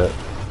did it.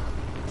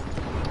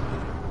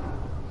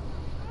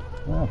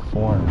 Oh,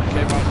 foreign.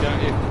 Okay, Bob,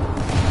 got you.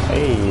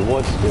 Hey,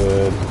 what's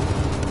good?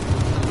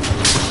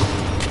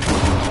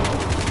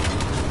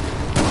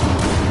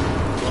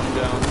 One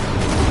down.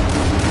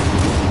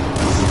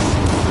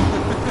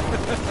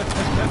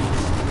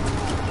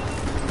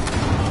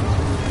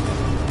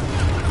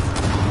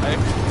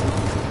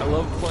 I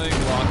love playing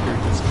Walker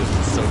just because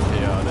it's so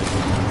chaotic.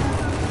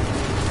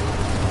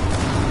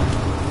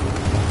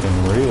 Fucking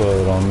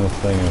reload on this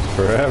thing is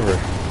forever.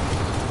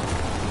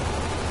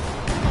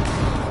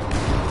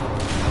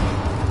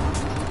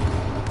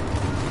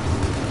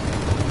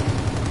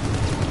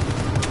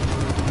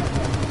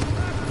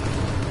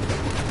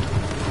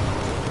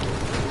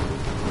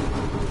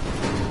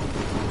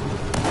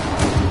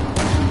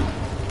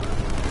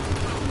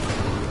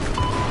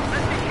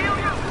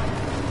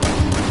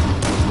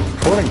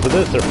 According to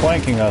this, they're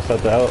flanking us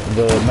at the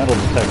metal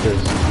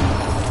detectors.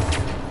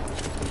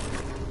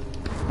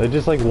 They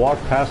just like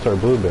walked past our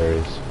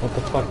blueberries. What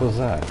the fuck was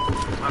that?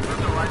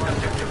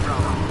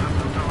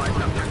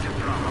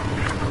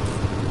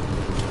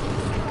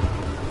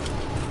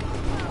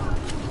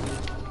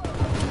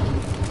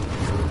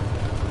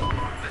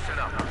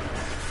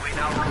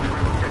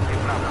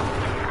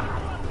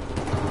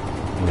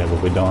 Yeah,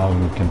 but we don't have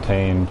them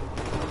contained.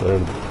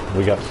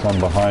 We got some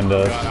behind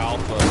us. Got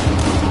Alpha.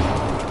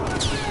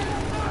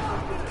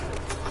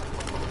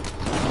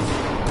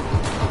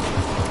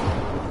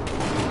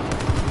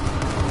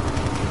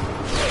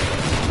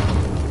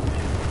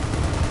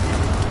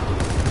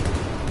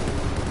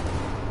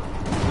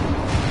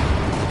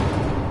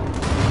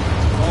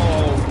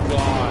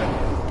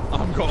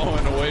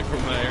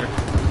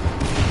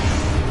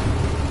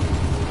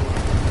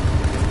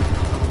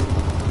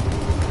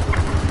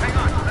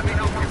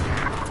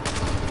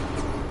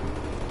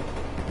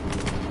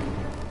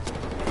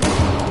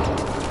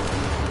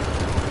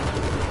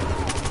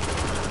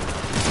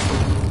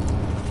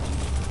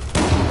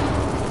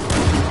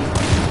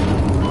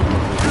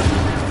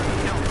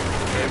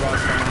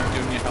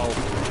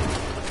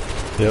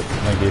 Yep,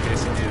 thank you. In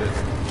case you need it.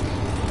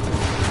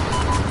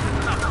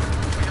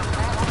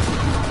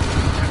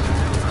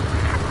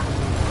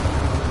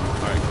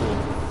 Alright, cool.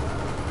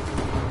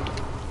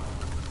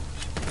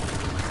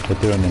 They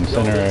threw an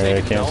incinerator,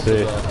 I can't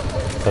see.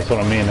 That's what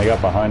I mean, they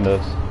got behind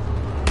us.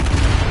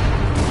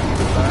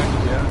 Back,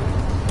 yeah.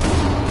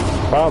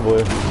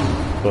 Probably,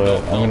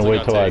 but I'm gonna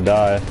wait till I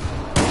die.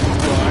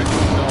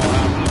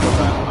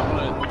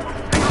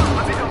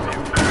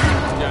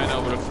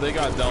 They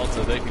got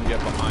Delta, they can get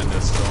behind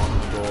us, so I'm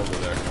gonna go over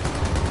there.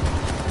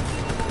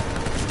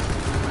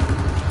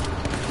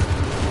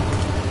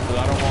 Because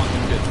I don't want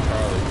them getting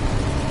Charlie.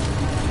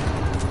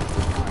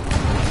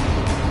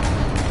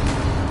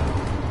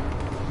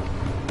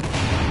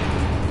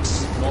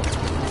 Well,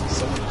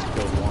 someone just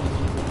killed one.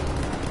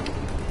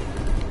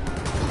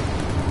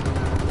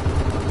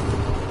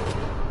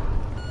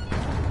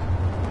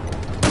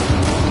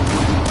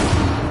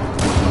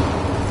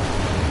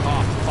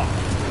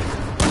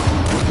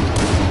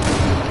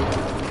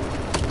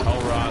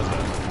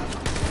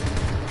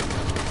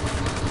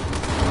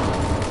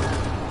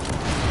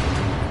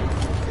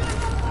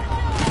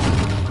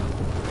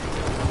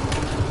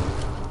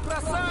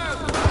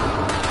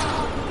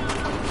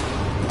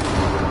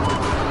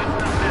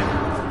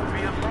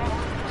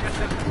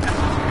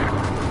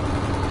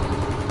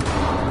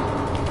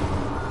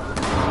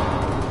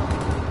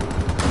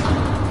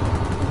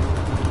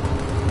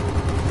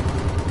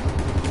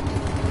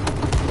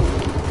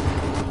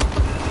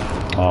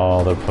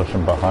 Oh, they're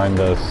pushing behind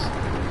us.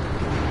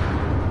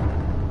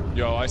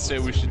 Yo, I say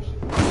we should. You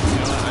know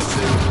what? I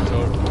say we should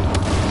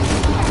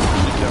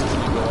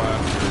definitely go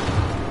after.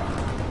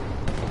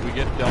 If we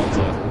get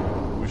Delta,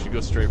 we should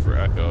go straight for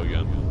Echo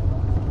again.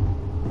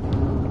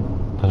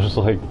 There's just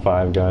like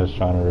 5 guys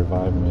trying to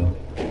revive me.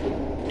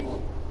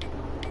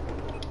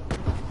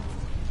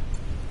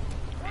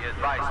 Be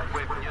advised,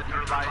 we've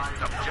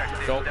neutralized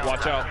objective. Yo,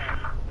 watch out.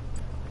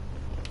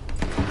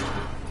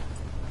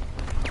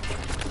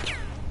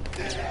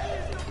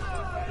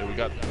 Yeah, we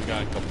got a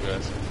couple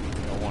guys.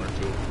 Got 1 or 2.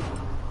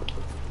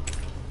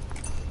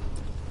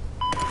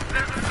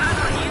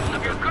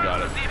 We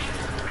got it.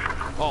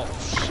 Oh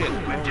shit,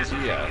 where was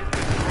he at?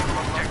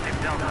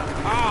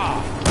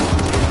 Ah!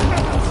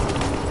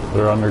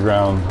 They're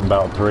underground,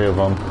 about 3 of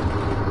them.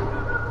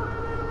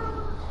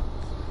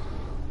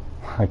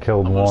 I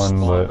killed one,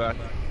 but... I'm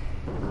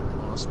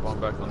gonna spawn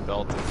back on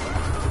Delta.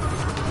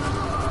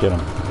 Get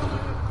him.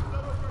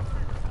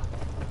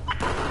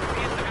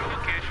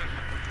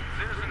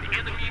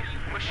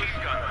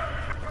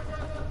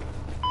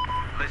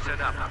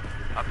 Listen up.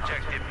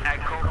 Objective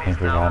Echo I think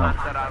is we now got him.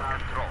 under our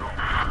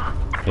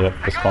control. Yep,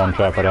 the spawn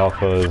trap at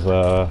Alpha is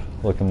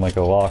looking like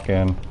a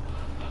lock-in.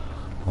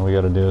 All we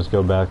gotta do is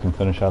go back and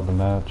finish out the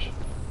match.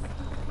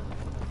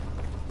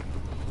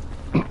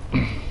 I'm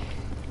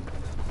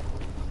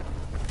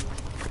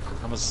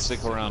gonna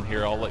stick around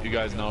here. I'll let you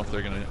guys know if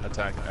they're gonna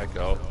attack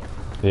Echo.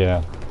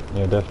 Yeah,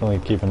 definitely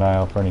keep an eye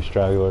out for any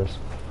stragglers.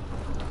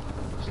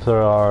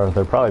 So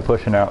they're probably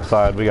pushing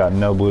outside. We got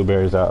no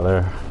blueberries out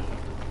there.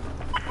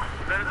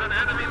 There's an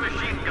enemy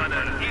machine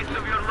gunner east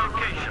of your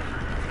location.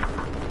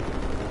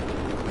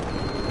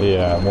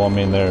 Yeah, well, I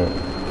mean, they're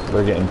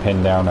getting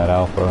pinned down at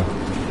Alpha.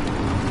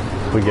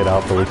 If we get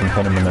Alpha, we can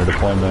pin them in their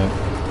deployment.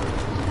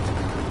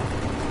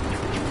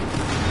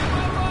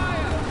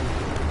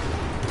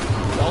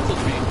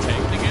 Delta's being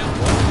tanked again?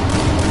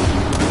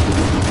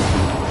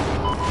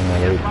 Yeah,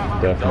 they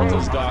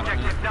definitely...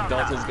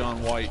 Delta's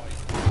gone white.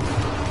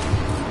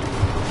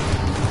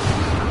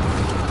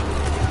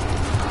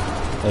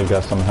 They've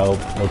got some help.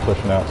 They're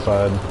pushing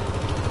outside.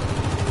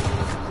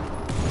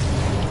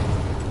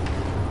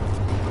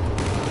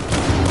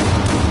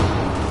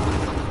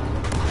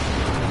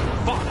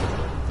 Fuck!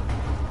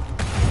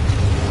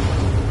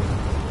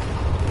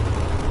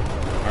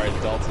 Alright,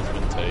 Delta's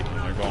been taken.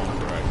 They're going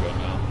for Echo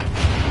now.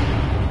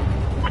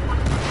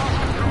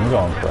 I'm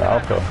going for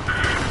Alpha.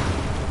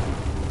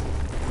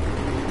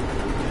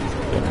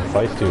 Getting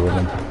feisty with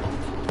him.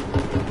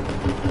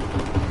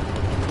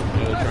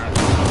 Yeah, they're trying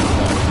to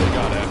they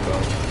got Echo.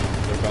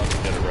 They're about to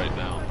get it right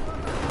now.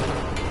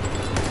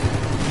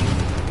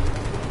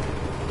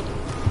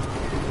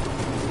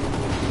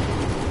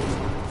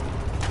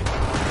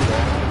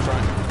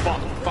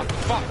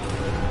 Fuck!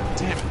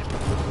 Damn it.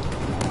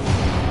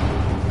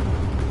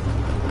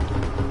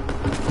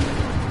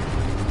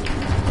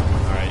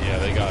 Alright, yeah,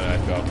 they got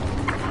Echo.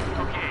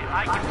 Okay, I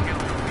can kill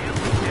the real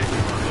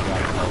They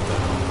got Delta.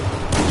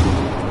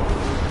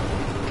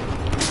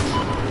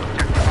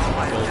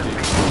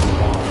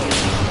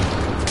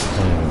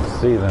 Can't even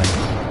see them.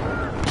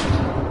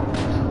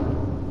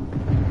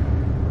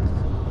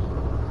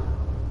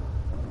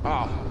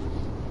 Oh,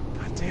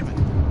 god damn it.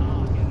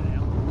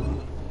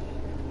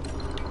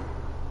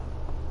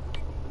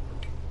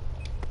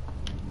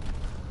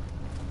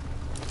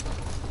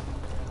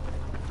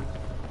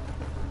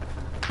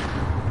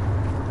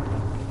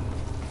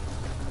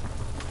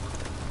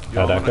 Yo,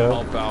 I'm At gonna Echo?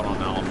 help out on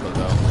Alpha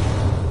though.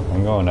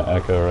 I'm going to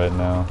Echo right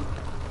now.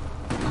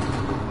 I'm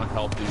gonna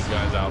help these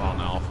guys out on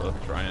Alpha.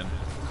 Try and...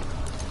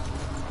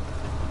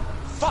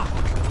 Fuck!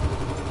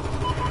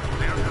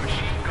 There's a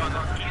machine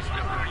gunner east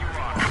of where you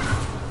are.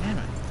 Damn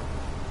it.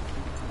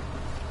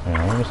 Yeah,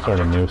 I'm gonna start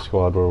a new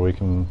squad where we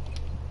can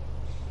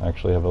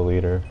actually have a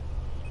leader.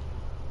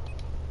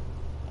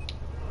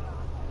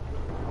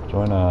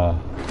 Join a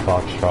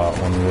Foxtrot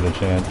when you get a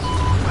chance.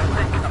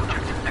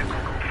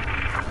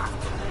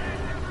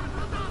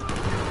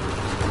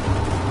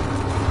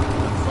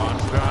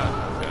 Foxtrot?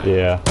 Okay.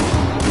 Yeah.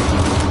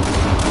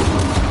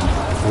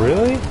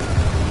 Really?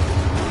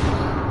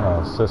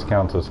 Oh, this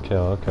counts as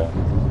kill, okay.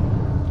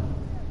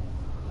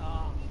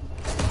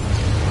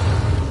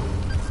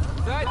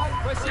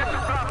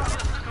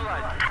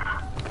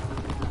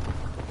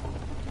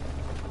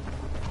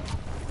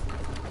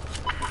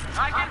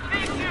 I can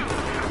see you.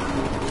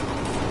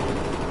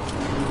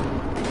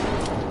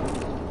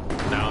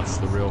 Now it's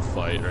the real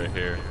fight right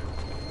here.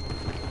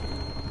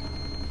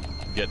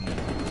 Getting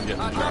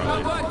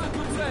Charlie.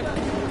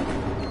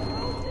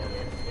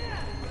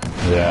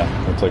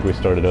 Yeah, looks like we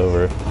started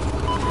over.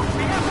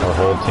 Our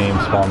whole team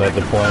spawned at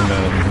deployment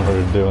and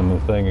we're doing the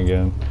thing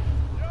again.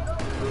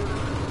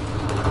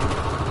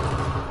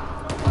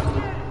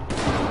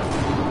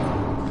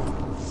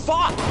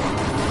 Fuck!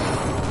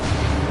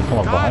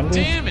 Someone God behind me?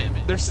 damn it!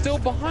 They're still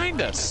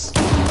behind us!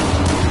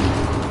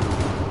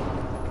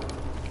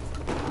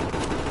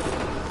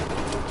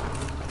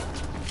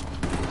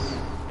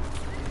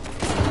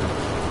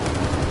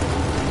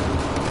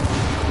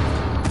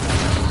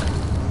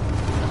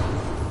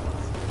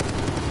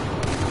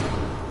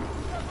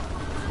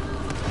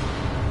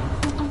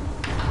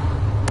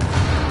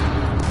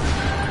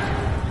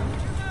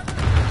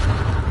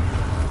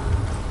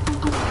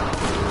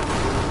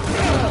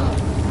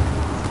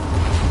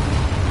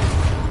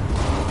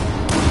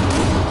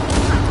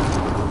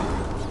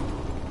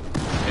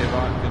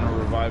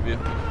 have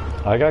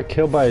you? I got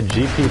killed by a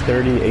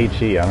GP30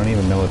 HE. I don't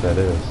even know what that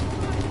is.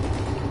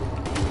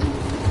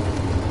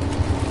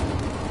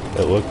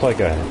 It looked like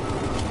a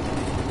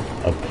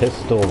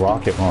pistol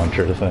rocket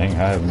launcher thing.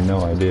 I have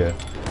no idea.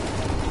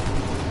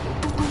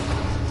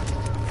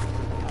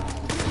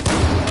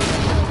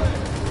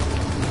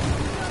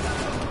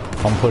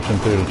 I'm pushing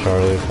through to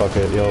Charlie. Fuck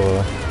it,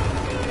 YOLO.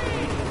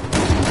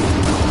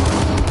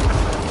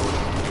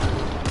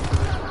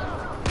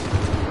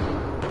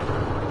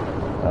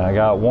 I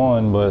got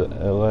one, but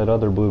it led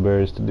other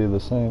blueberries to do the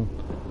same.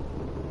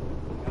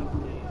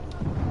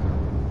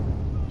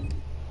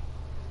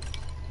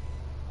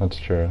 That's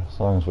true, as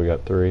long as we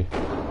got 3.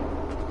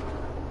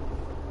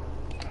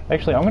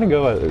 Actually, I'm gonna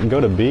go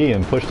to B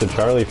and push to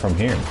Charlie from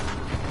here.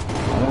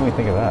 Why don't we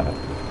think of that?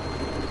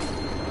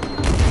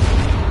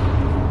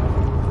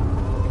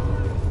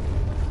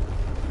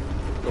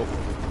 Go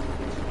for it.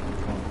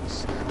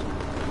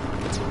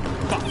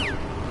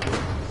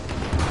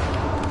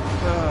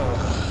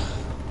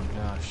 Oh my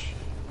gosh.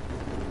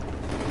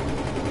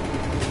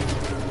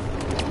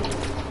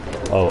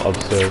 Oh,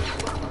 upstairs.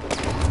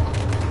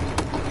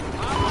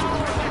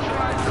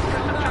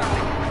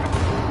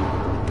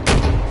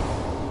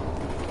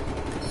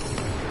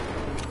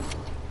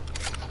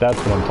 That's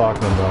what I'm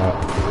talking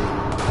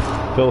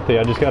about. Filthy,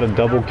 I just got a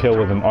double kill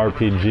with an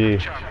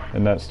RPG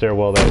in that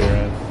stairwell that you're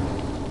in.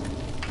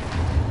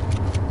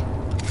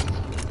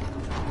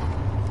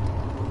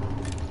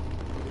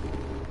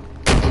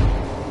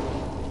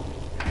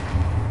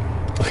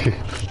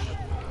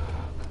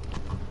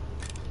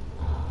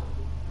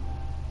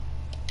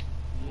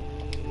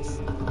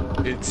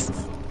 It's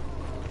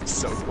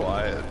so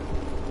quiet.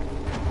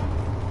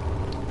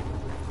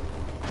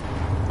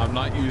 I'm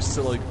not used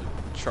to like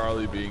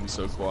Charlie being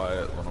so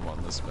quiet when I'm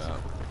on this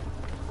map.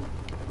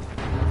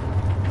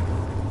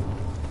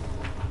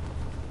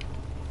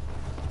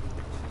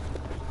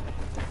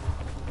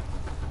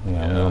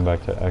 Yeah, I'm going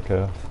back to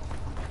Echo.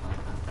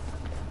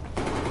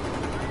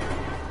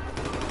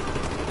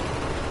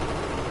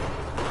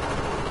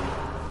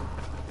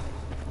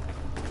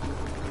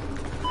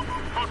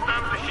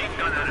 Hostile machine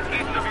gunner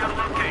east of your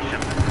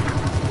location.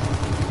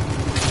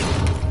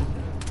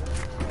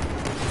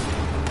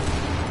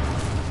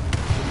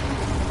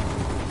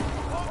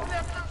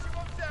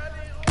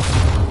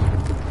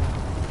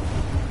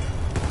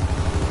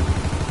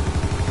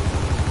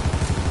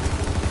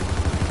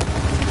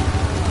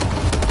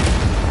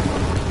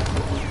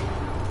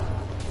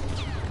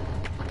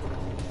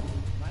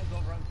 Might as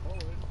well run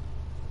forward.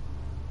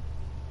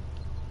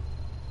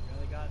 You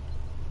only got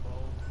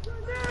 12.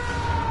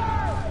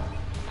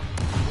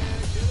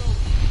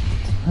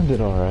 I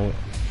did alright.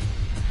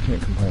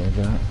 Can't complain with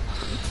that.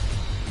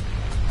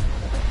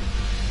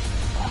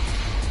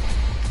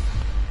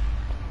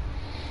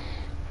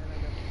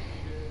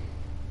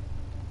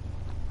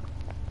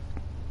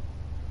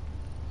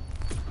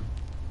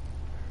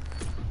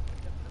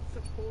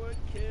 Support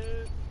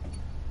kid.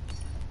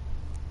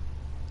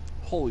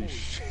 Holy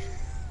shit.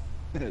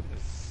 20. 19.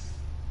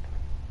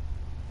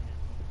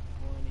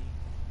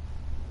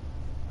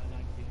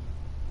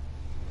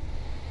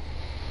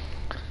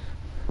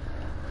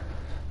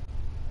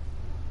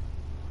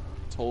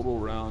 Total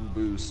round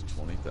boost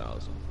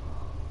 20,000.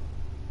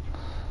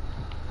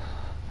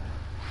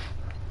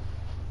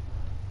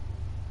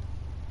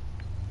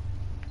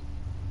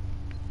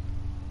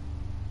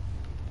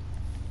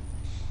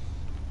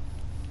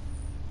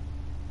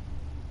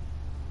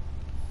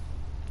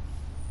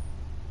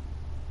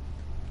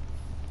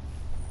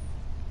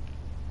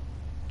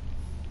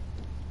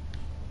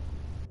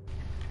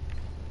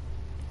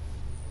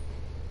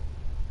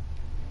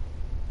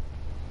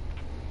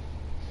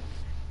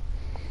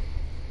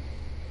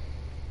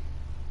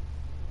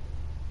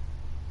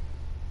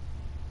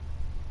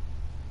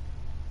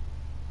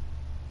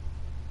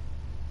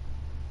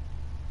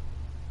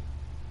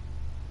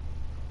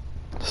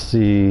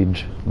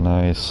 Siege.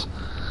 Nice.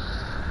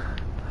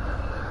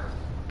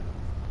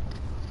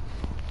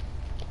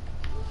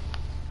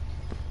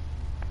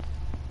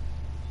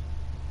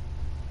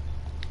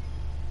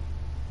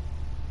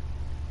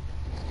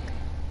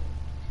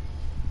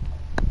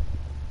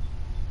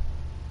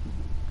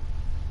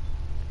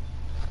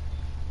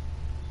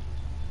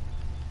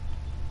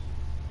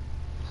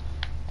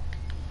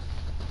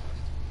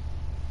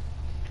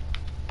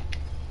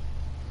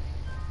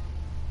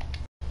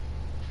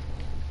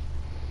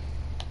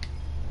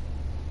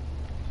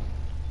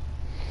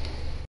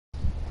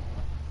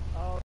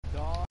 Oh,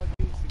 dog,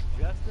 you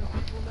suggesting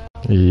people now?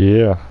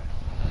 Yeah.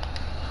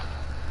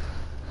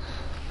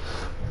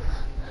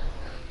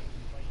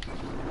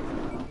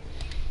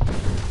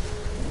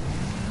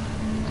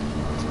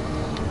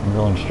 I'm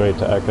going straight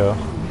to Echo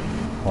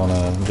on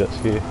a jet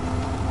ski.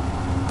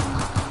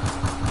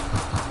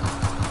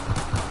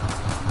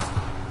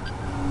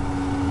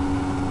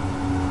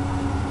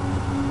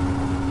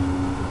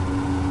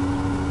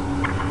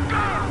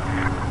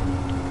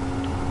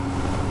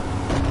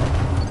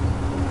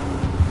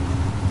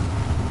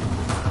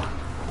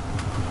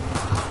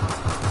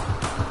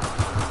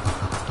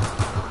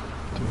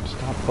 Dude,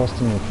 stop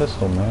busting your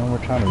pistol, man.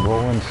 We're trying to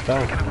roll in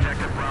stealth.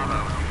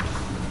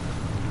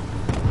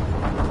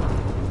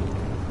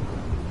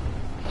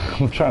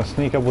 I'm trying to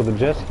sneak up with a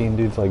jet ski and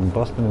dude's like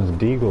busting his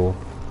deagle.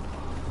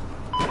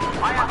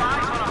 I have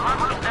eyes on a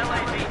hostile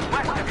LAV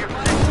west of your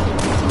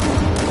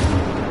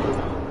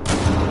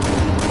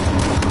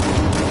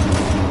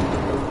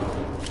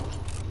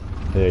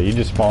position. Yeah, you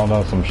just spawned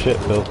on some shit,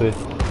 Filthy.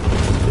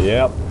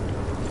 Yep.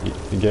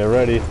 You get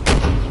ready.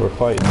 We're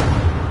fighting.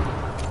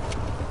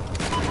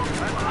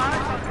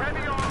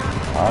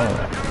 I don't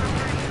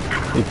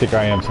know. You think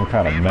I am some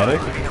kind of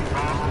medic?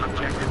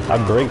 I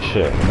break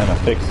shit and then I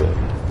fix it.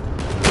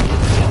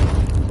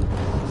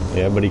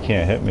 Yeah, but he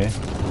can't hit me.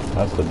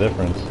 That's the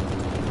difference.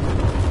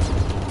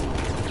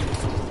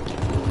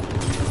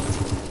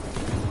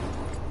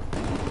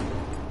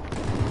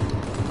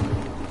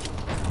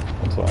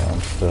 That's why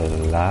I'm still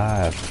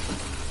alive.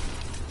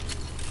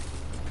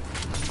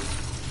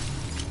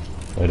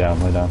 Lay down,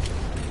 lay down.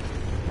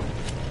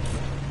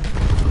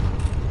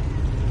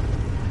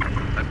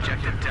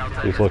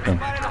 He's looking.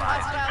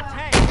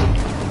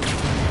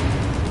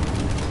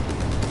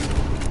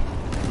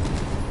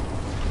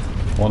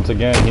 Once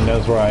again, he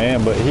knows where I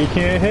am, but he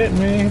can't hit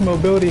me.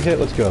 Mobility hit,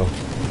 let's go.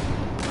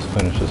 Let's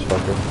finish this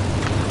fucker.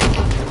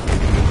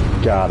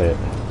 Got it.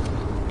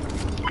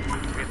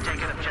 We've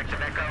taken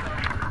objective Echo.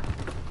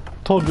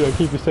 Told you I'd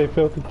keep you safe,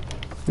 Filthy.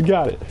 We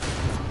got it.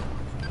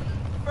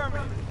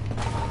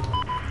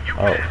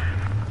 Oh,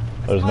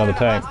 there's another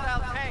tank.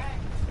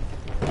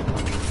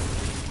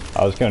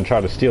 I was gonna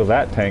try to steal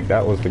that tank,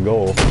 that was the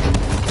goal.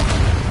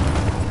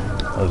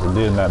 There's a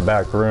dude in that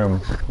back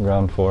room,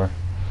 ground floor.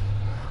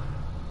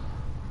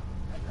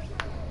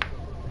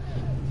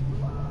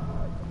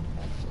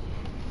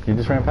 You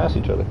just ran past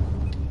each other.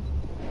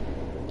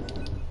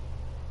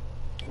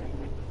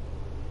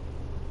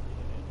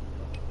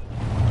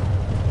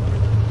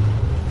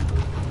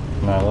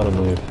 Nah, let him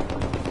leave.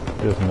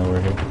 He doesn't know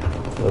we're here.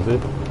 Does he?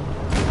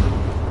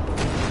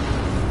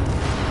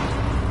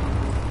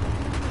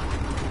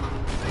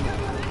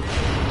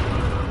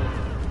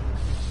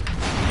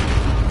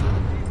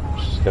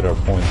 Just get our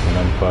points and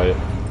then fight.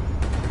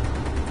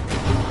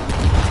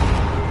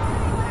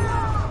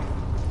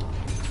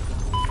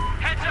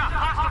 Heads up,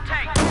 hostile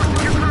tank north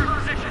of your current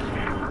position.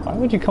 Why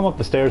would you come up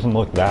the stairs and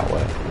look that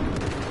way?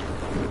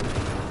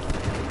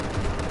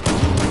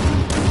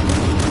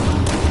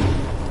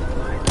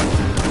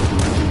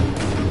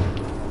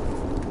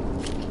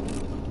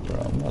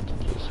 Bro, I'm not to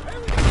just...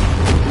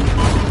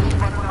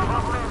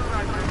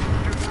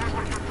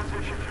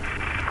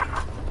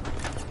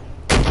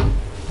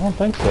 I don't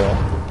think so.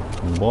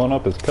 I'm blowing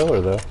up his pillar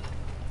though.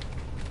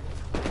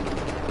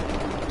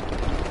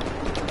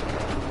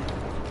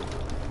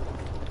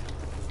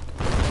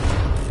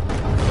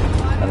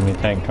 Enemy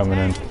tank coming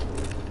in. Get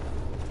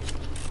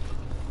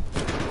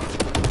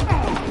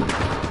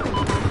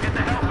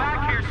the hell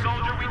back here,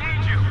 soldier. We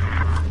need you.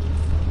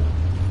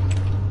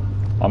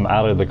 I'm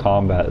out of the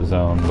combat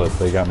zone, but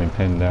they got me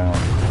pinned down.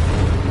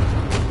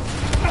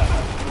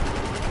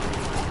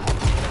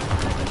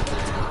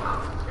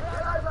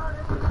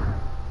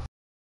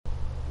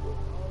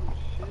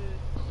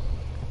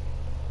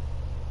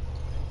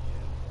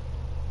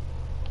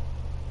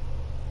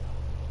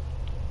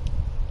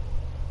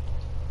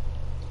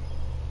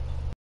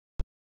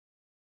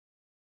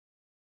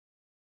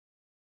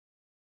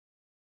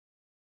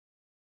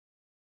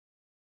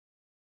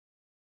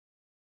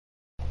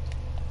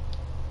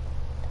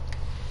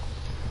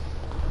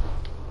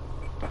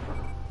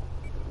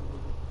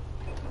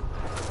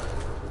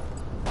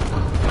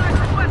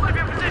 West of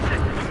your position.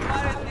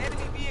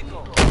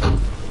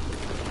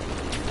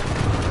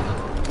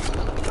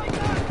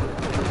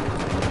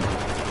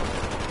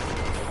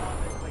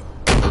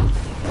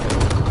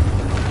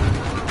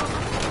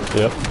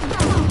 Yep.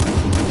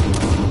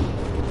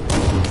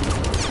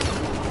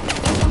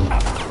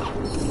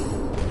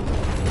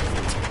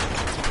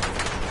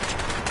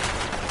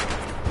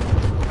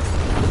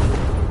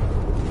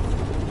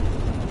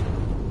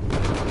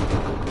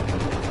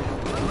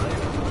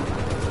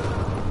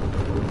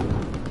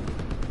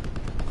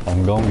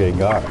 I'm gonna get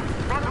got.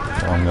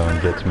 I'm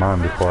gonna get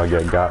mine before I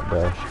get got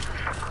though.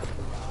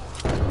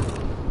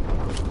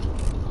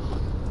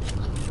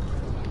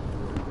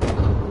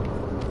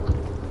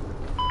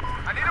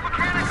 I need a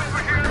mechanic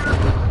over here.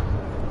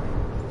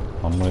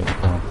 I'm waiting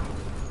for him.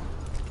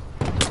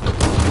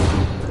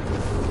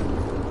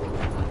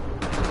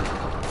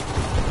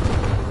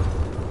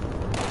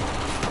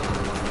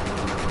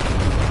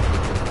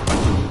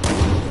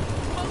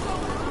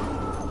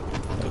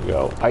 There you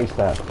go. Ice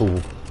that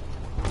fool.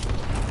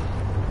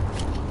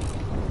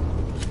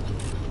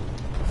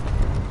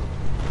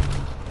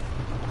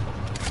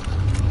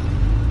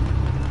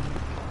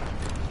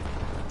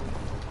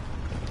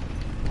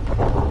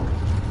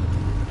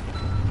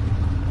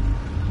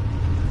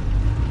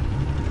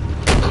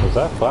 Was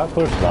that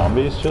Flatbush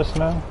Zombies just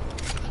now?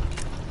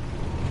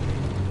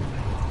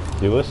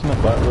 You listen to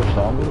Flatbush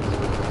Zombies?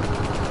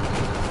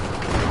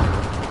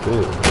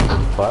 Dude,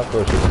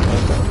 Flatbush is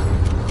amazing.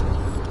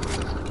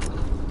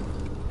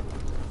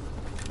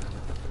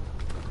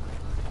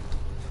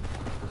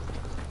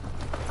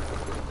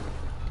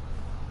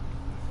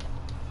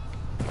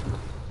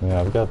 Yeah,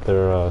 I've got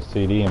their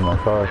CD in my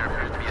car.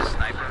 There appears to be a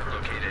sniper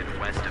located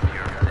west of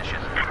your position.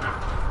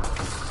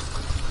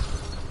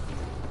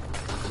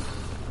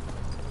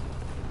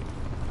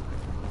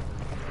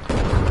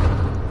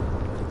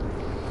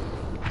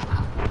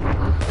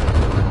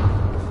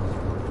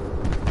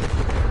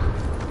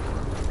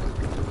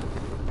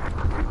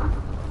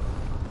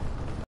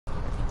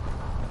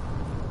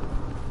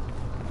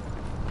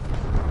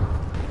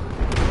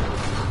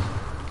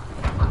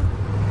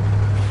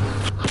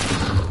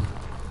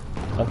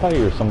 I thought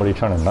you were somebody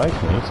trying to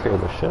knife me. You scared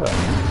the shit out of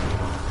me.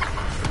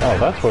 Oh,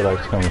 that's where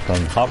that's coming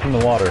from. Hop in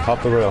the water.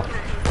 Hop the rail.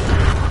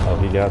 Oh,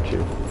 he got you.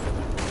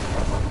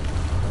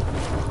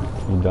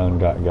 You done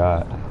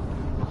got.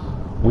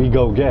 We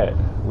go get.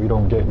 We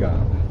don't get got.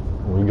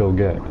 We go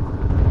get.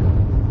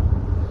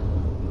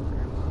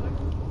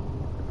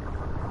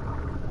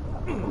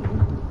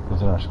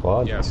 He's in our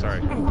squad? Yeah,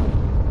 sorry.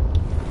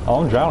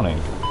 Oh, I'm drowning.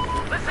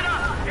 Listen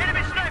up!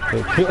 Enemy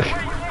sniper! Fight where you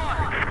are!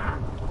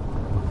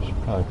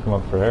 Probably come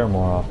up for air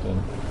more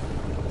often.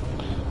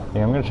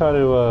 Yeah, I'm gonna try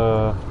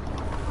to,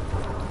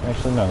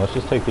 actually no, let's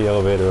just take the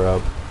elevator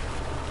up.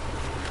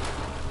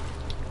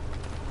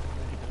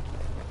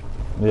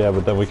 Yeah,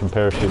 but then we can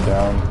parachute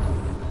down.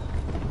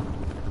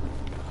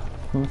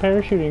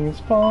 Parachuting is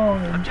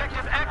fun!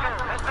 Objective Echo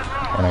has been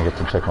lost! And I get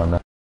to check my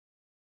net.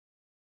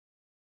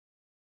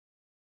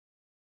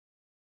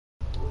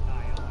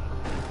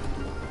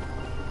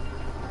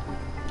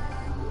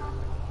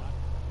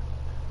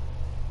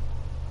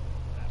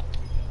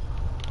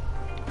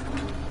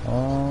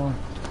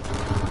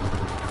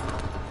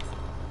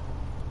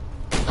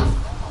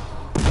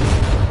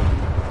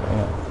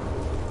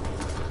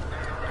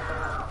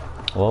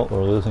 Well,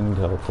 we're losing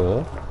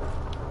Delta.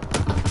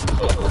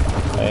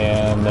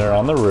 And they're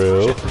on the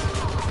roof.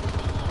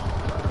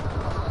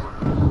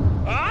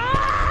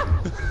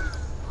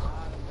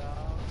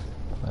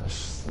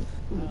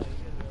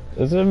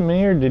 Is it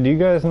me or did you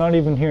guys not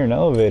even hear an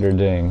elevator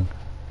ding?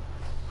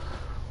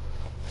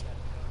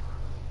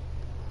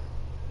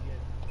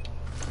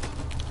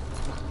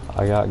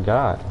 I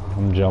got.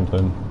 I'm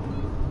jumping.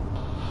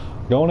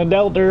 Going to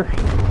Delta.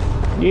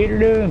 Get her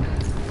done.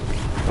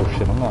 Oh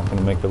shit, I'm not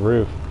gonna make the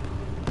roof.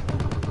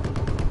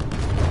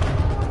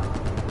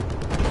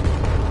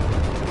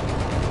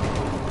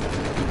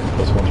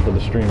 This one's for the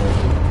streamers.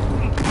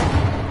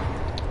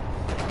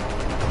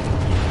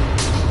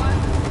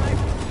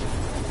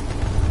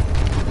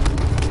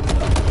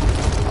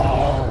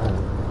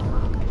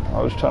 Oh!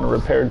 I was trying to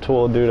repair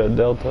tool a dude at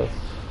Delta.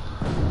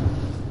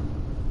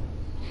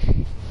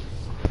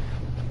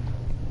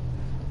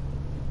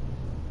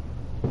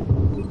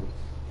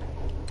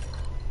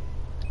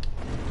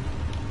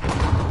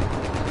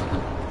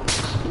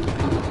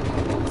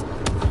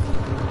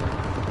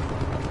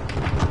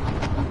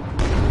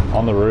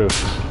 On the roof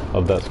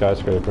of that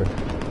skyscraper.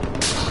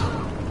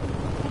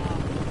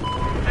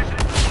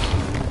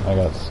 I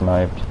got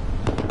sniped.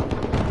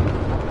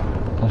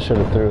 I should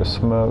have threw a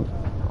smoke.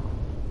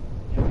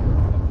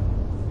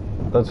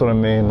 That's what I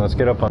mean. Let's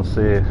get up on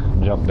C,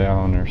 jump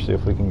down, or see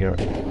if we can get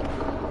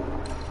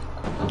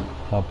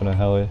hop in a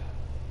heli.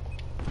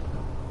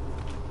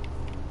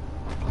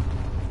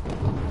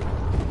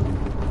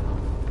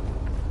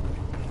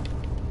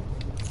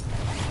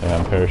 Yeah,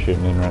 I'm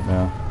parachuting in right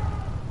now.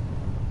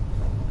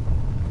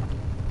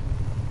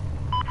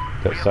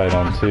 Got sight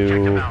on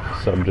 2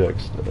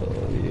 subjects.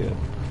 Yeah.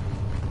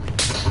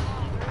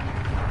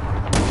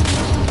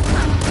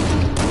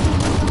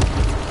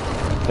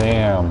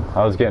 Damn,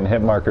 I was getting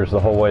hit markers the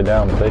whole way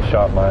down, but they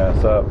shot my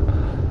ass up.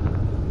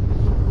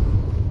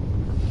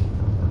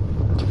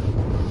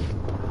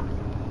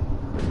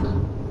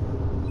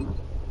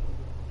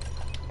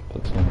 If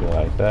it's gonna go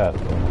like that,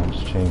 then I'll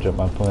just change up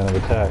my plan of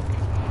attack.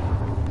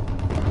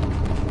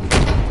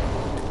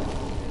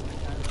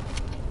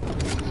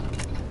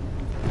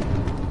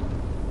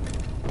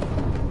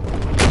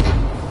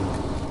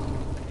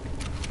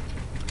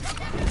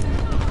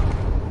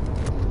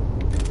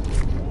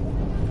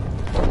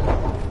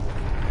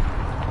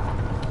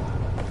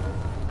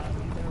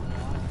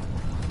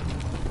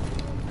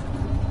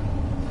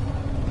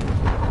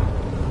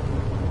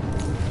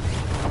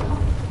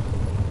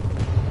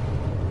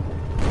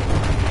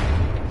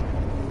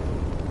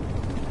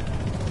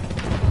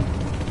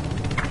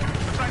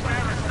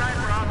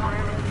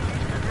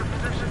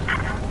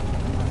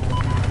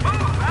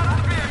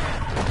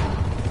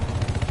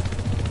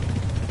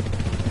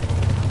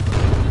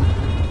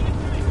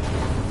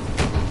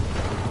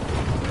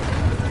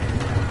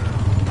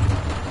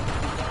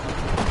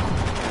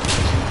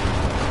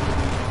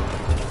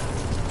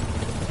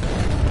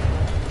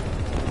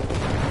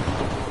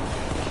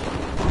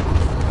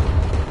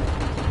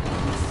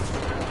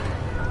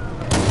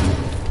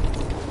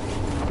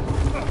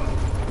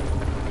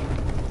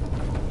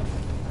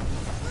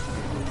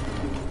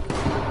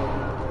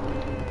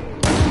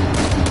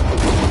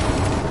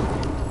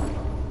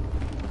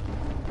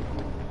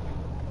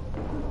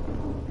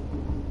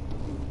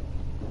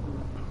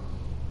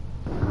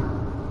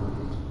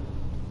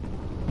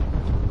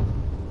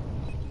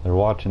 They're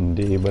watching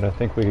D, but I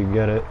think we could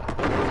get it.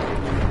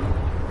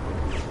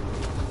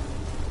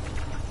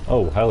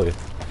 Oh, heli.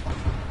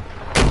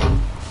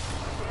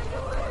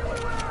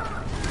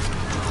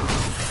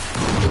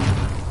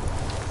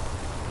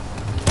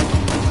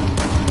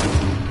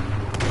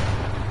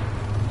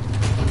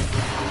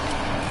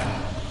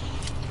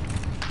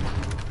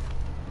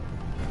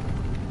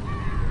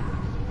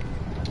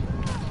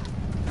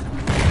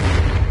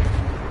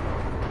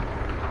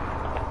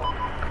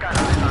 Got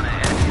eyes on an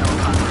enemy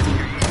helicopter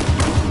near you.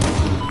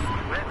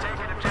 We're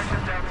taking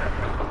objective Delta.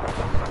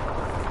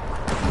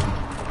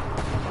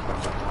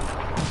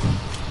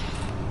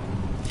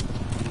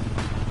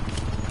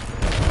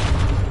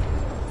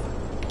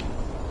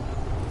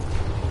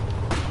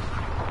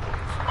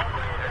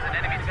 There's an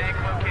enemy tank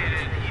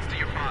located east of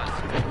your post.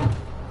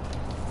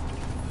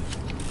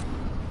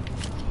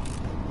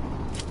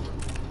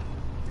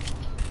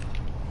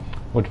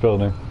 Which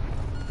building?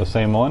 The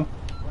same one?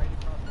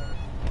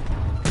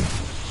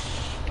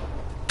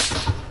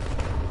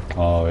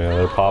 Oh yeah,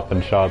 they're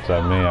popping shots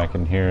at me. I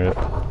can hear it.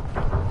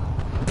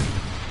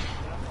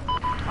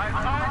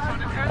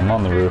 I'm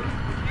on the roof.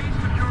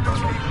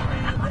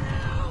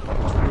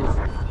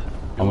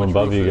 I'm Which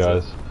above roof you is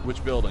guys. it?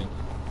 Which building?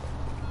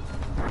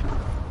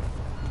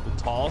 The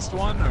tallest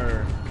one,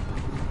 or?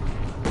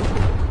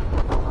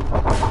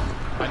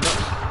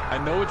 I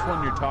know which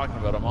one you're talking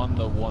about. I'm on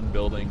the one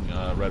building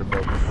right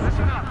above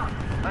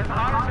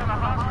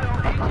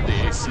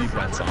the AC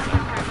vents on it. Let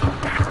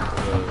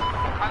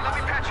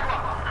me patch you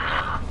up.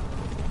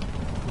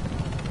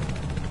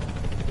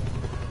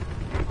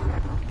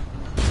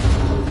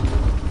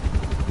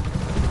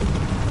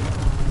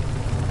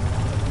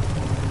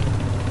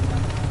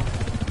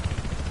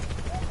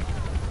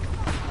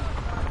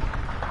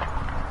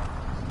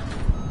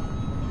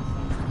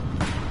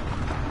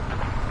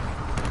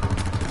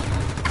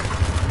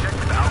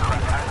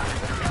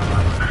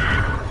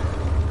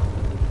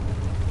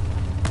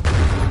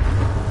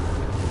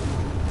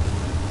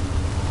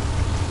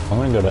 I'm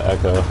gonna go to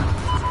Echo.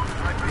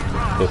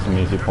 Get some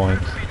easy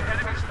points.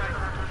 Enemy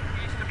sniper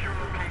east of your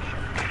location.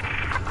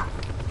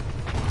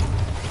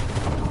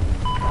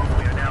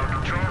 We are now in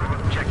control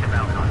of objective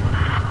Alpha.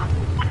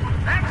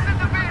 Exit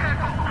the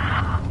vehicle!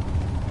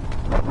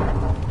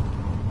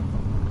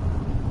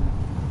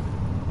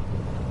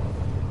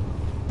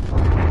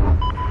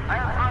 I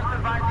have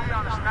positive ID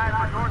on the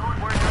sniper north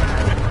of where you're at.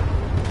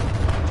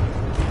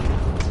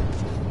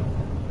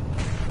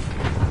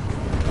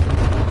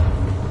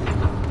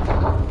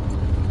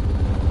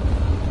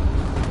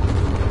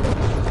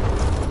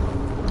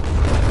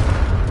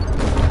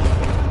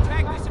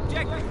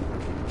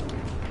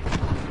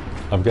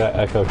 I've got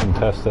Echo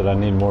contested. I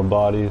need more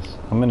bodies.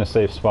 I'm in a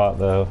safe spot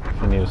though,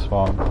 if you need a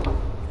spawn.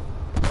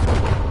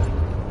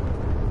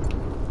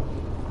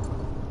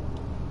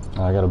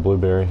 I got a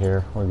blueberry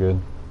here. We're good.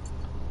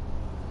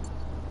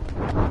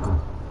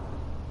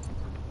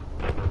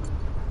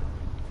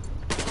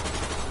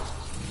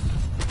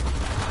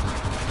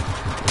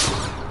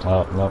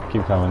 Oh, nope,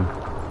 keep coming.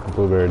 The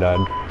blueberry died.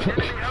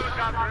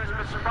 Helicopter has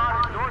been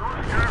spotted north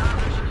of your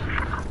position.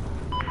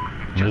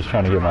 I'm just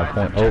trying to get my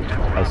point. Oh,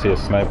 I see a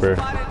sniper.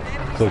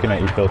 He's looking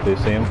at you, Filthy.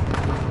 See him?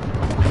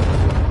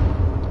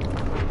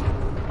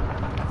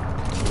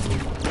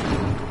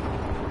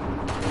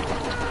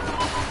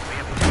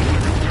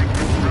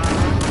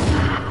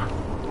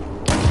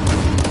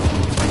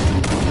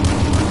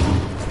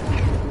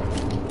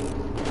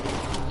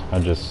 I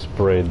just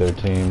sprayed their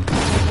team.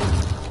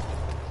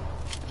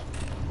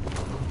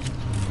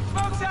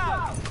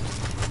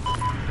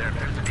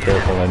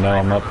 Careful, I know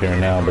I'm up here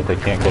now, but they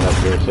can't get up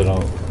here, so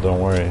don't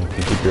worry. If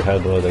you keep your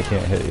head low, they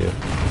can't hit you.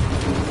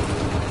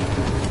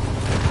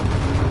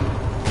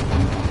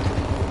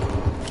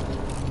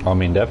 I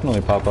mean,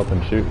 definitely pop up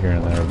and shoot here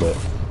and there, but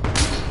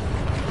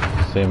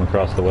see them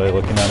across the way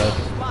looking at us.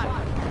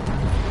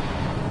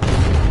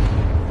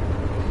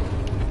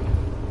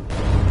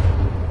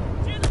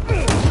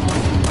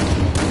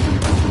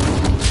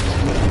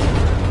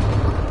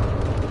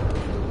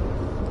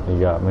 You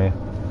got me.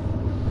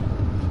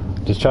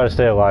 Just try to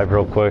stay alive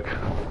real quick.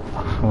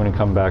 I'm gonna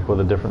come back with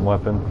a different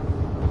weapon.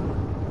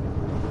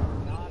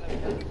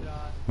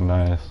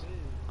 Nice.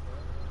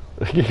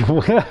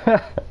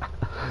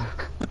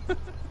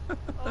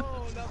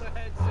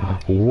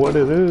 What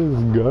it is,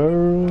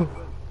 girl?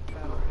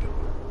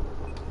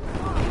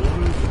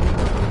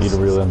 Need a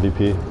real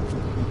MVP.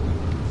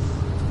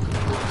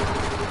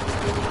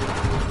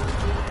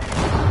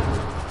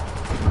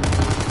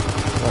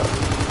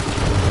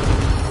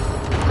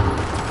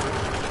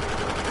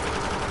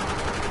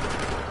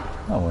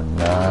 No, we're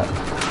not.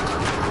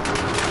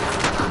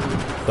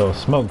 Throw a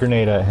smoke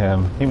grenade at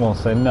him. He won't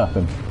say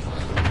nothing.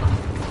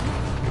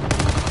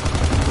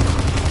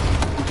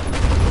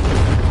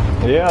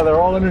 Yeah, they're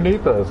all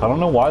underneath us. I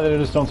don't know why they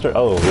just don't start.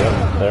 Oh,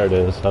 yeah, there it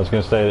is. I was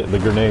gonna say the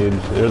grenades.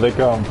 Here they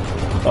come.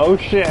 Oh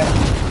shit!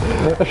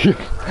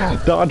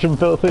 Dodge them,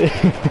 Filthy.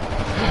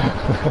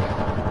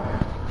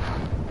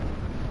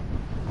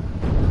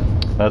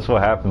 That's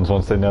what happens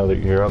once they know that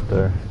you're up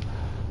there.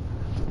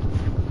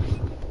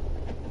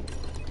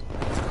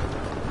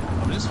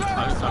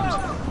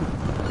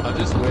 I'm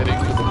just waiting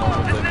for the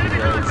moment that you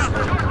guys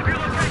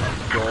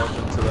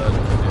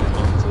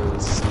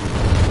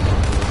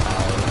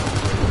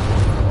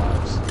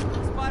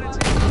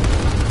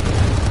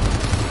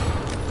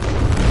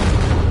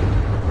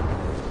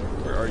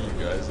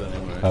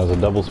That was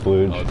a double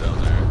splooge. Oh,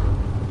 down there.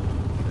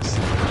 I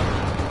see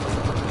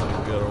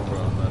that. Get over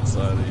on that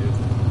side of you.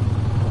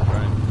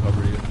 Try and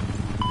cover you.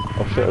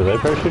 Oh shit, are they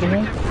parachuting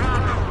in?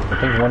 I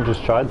think one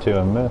just tried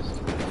to and missed.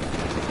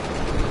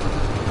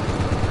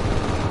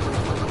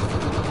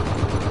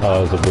 Oh,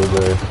 it was a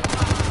blueberry.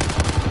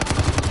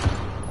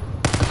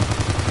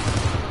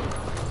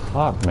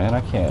 Fuck, man, I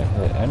can't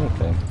hit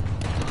anything.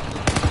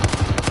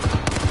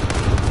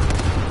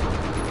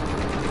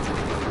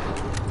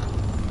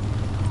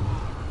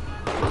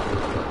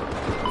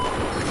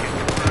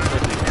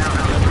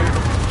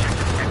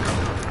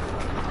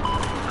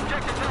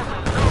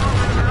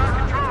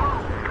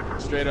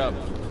 Straight up.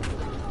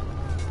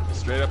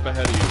 Straight up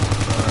ahead of you.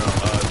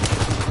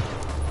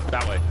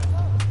 That way.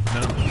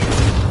 No.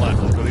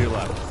 Left. Go to your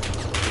left.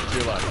 To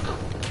your left.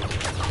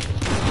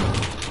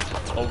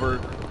 Over.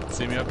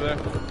 See me up there?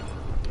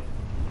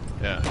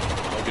 Yeah.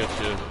 I'll get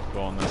you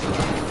going this way.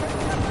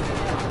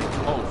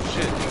 Oh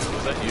shit.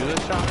 Was that you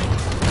that shot me?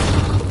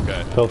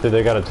 Okay. Filthy,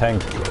 they got a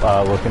tank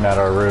looking at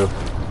our roof.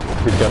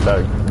 He's got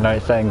that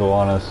nice angle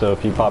on us, so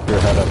if you pop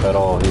your head up at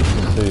all, he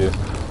can see you.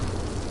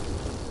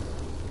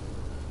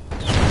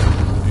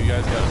 You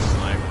guys got a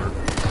sniper.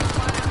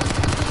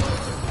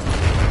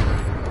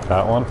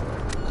 That one?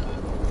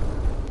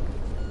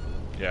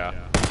 Yeah.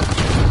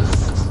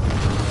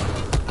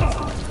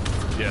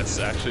 Yes,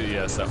 actually,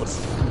 yes, that was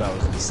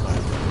the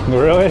sniper.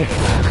 Really?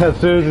 As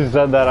soon as he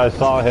said that, I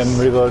saw him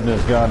reloading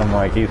his gun. I'm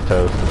like, he's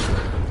toast.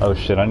 Oh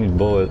shit, I need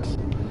bullets.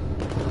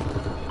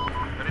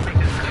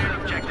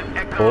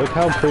 But look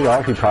how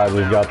preoccupied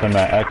we've got them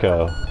at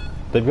Echo.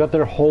 They've got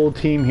their whole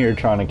team here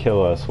trying to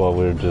kill us while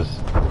we're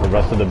just... The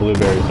rest of the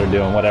blueberries are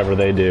doing whatever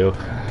they do.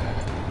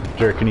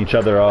 Jerking each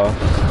other off.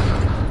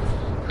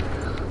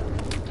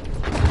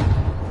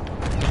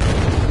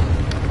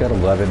 Got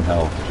 11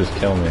 health, just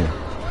kill me.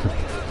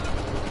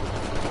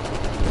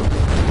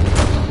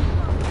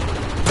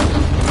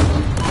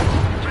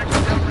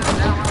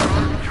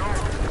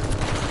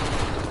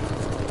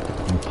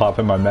 I'm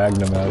popping my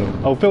magnum at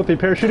him. Oh, Filthy,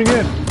 parachuting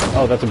in!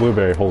 Oh, that's a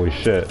blueberry, holy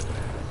shit.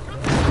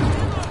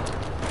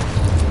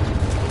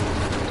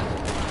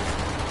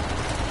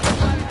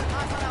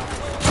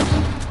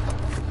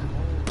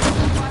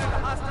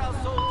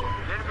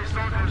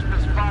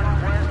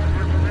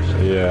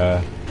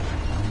 Yeah.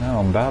 Now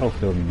I'm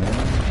battlefielding, man.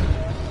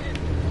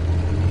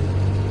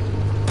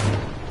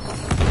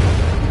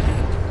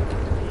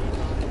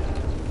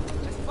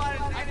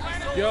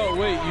 Yo,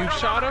 wait, you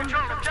shot him?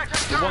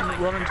 The one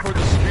running toward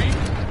the street?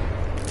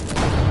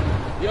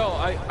 Yo,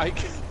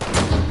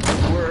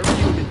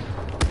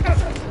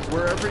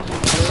 wherever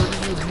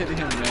you hit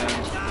him, man,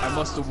 I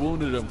must have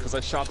wounded him because I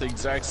shot the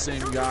exact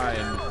same guy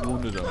and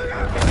wounded him.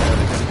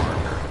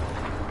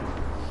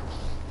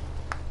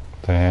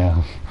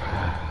 Damn.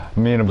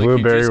 Me and a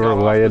blueberry were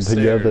laying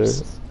together.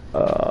 Just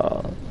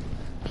got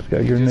He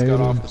grenaded. just got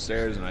off the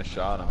stairs and I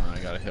shot him and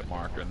I got a hit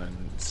marker and then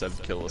said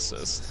kill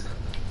assist.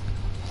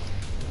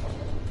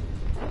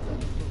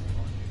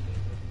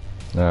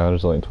 No,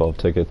 there's only 12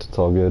 tickets. It's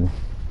all good.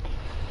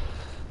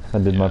 I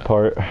did my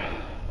part.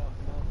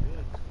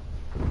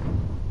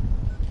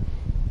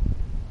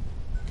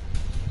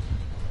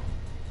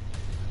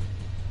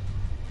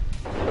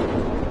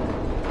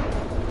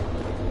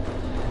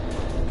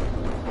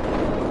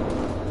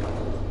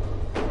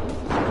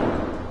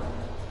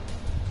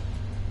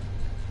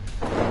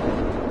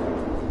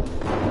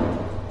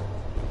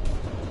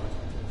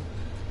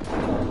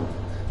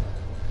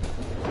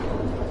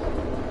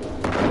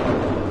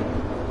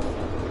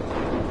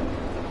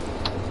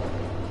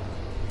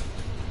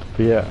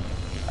 But yeah,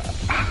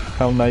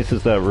 how nice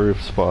is that roof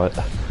spot?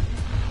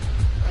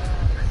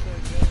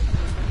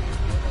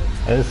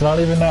 And it's not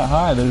even that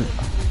high.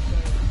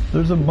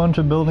 There's a bunch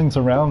of buildings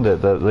around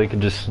it that they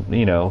could just,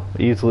 you know,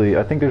 easily.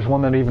 I think there's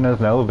one that even has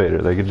an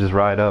elevator. They could just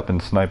ride up and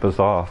snipe us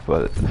off,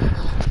 but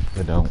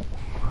they don't.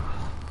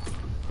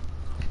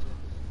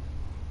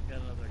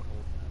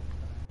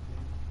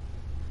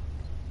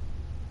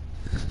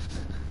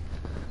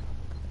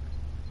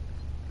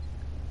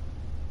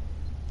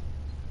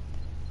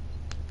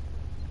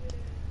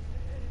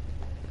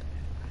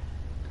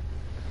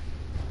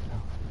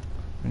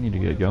 I need to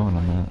get going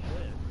on that.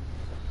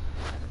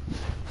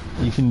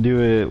 You can do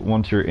it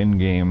once you're in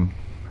game.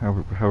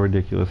 How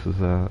ridiculous is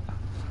that?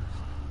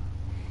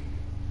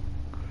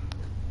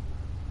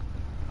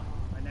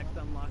 My next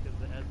unlock is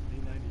the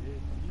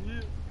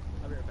SZ98.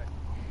 I'll be right back.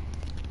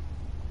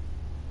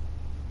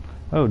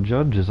 Oh,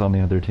 Judge is on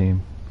the other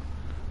team.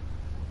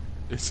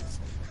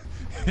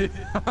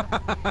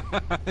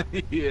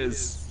 He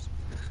is.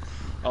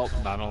 Oh,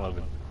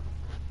 9/11.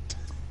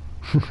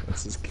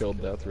 That's his kill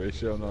death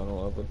ratio,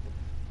 9/11.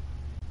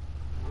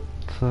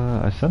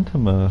 I sent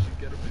him a.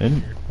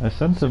 I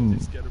sent him.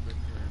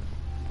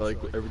 Like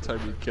every time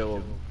you kill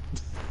him.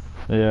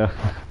 Yeah.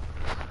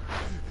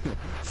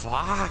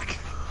 Fuck.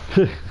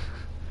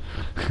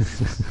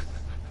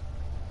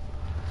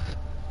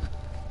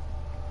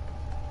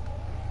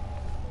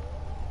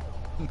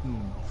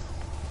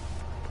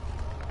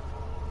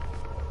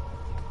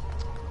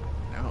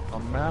 Now a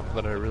map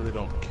that I really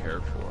don't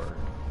care for,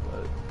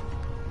 but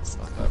it's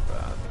not that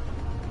bad.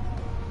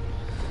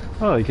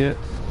 I like it.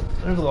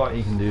 There's a lot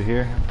you can do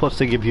here. Plus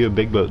they give you a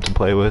big boat to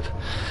play with.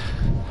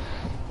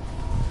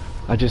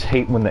 I just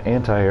hate when the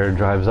anti-air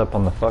drives up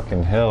on the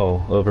fucking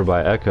hill over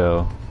by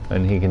Echo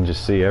and he can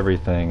just see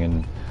everything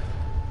and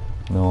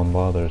no one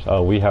bothers.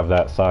 Oh, we have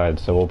that side,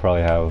 so we'll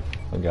probably have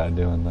a guy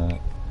doing that.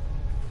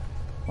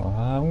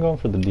 I'm going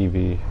for the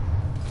DV.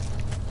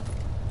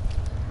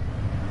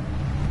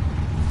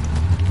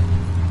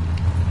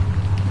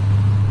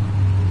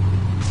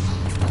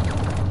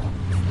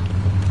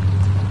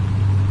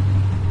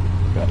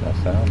 Got that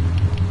sound.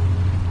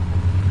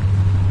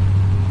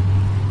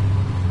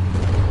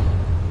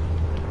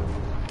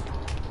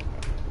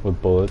 With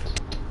bullets.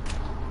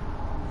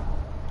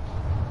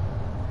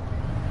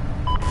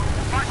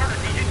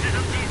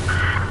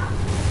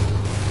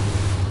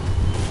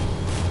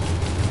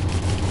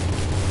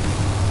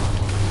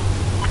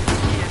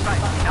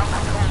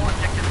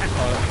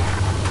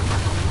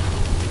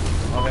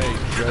 Oh hey,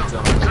 Dread's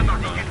on the team now.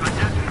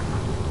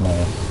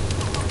 Nice.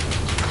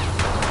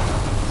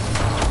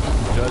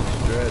 Judge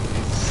Dredd,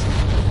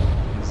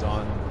 he's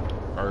on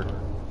our,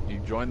 he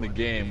joined the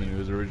game and he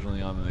was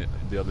originally on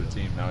the other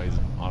team. Now he's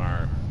on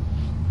our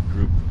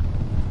group,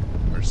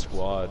 our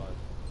squad.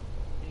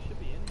 He should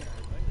be in there.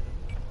 I invited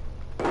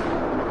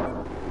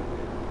him.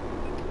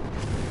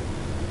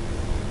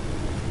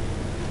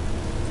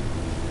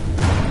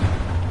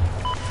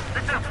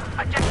 Listen up.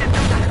 Objective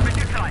Delta has been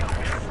neutralized.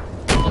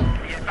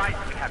 Be advised,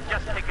 we have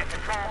just taken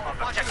control of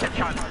Objective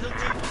Charlie.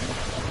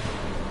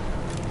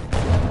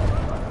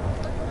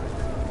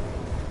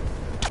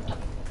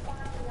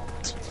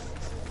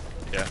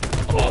 Yeah.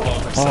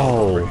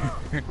 Oh,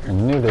 I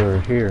knew they were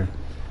here.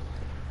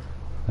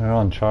 They're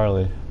on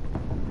Charlie.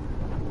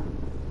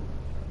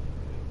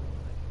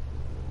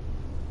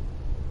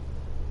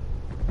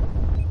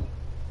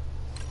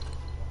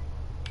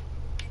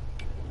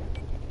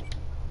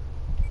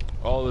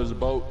 Oh, there's a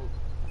boat.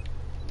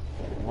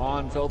 Come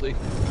on, Felty.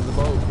 There's a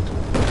boat.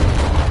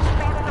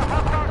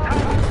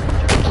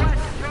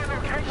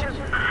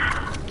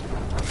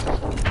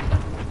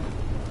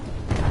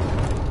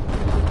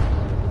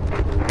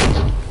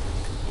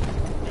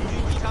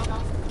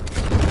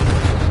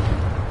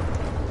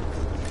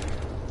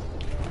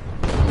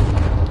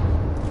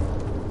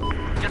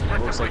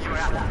 Looks like you're no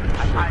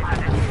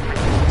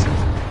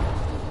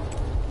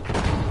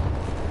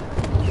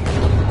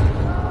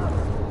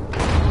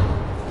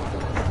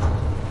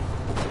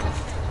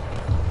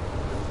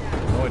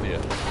idea.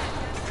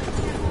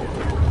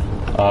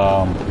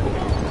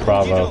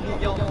 Bravo.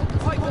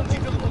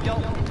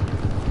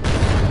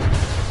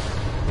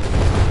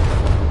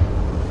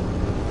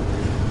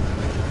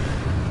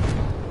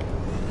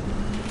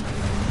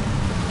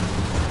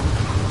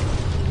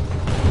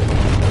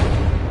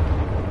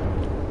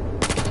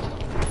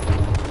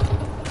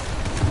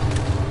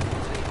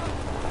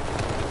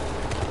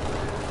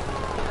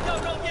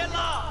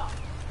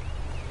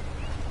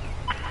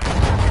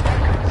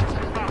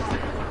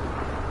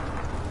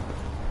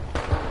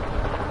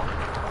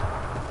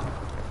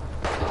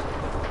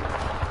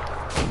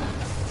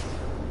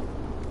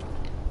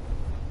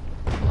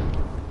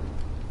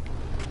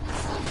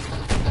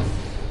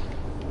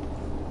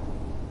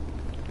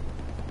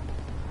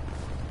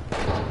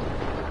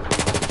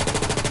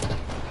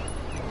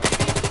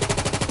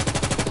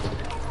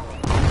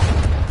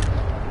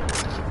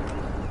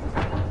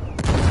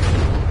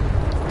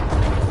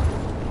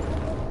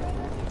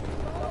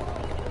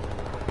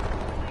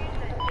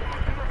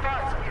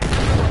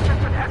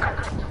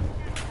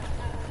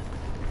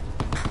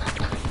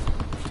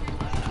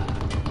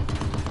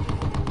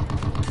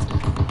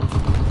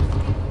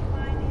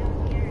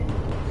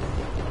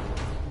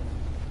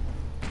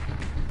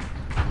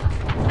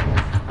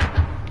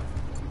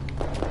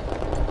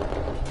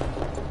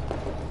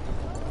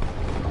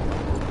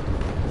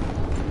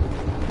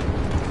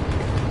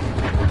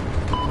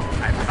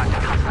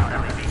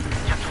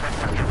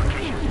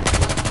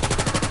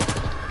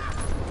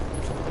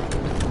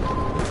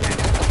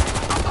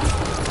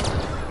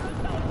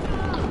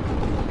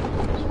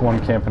 One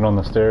camping on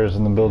the stairs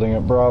in the building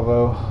at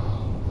Bravo.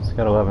 He's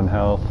got 11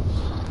 health.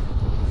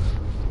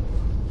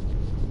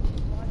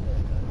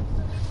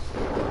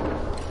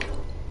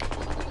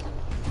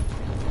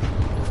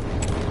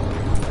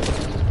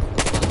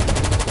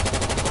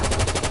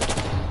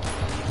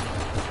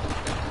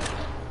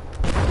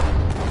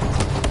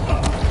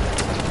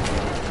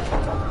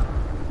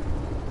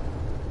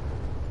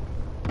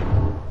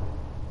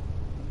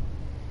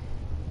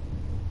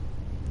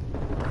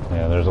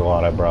 Yeah, there's a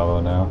lot at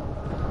Bravo now.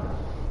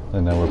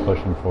 And then we're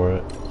pushing for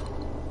it.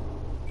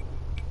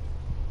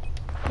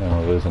 And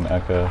we're losing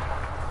Echo.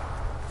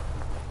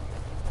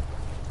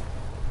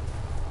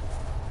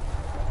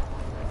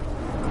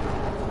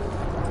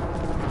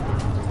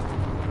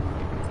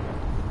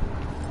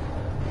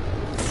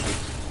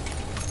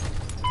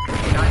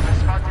 Guys have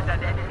spotted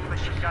that enemy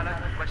machine gunner.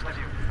 What's to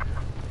do?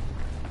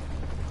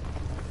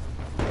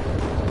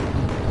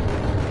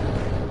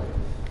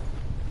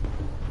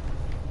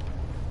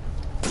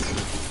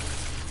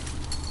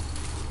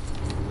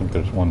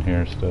 one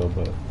here still,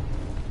 but...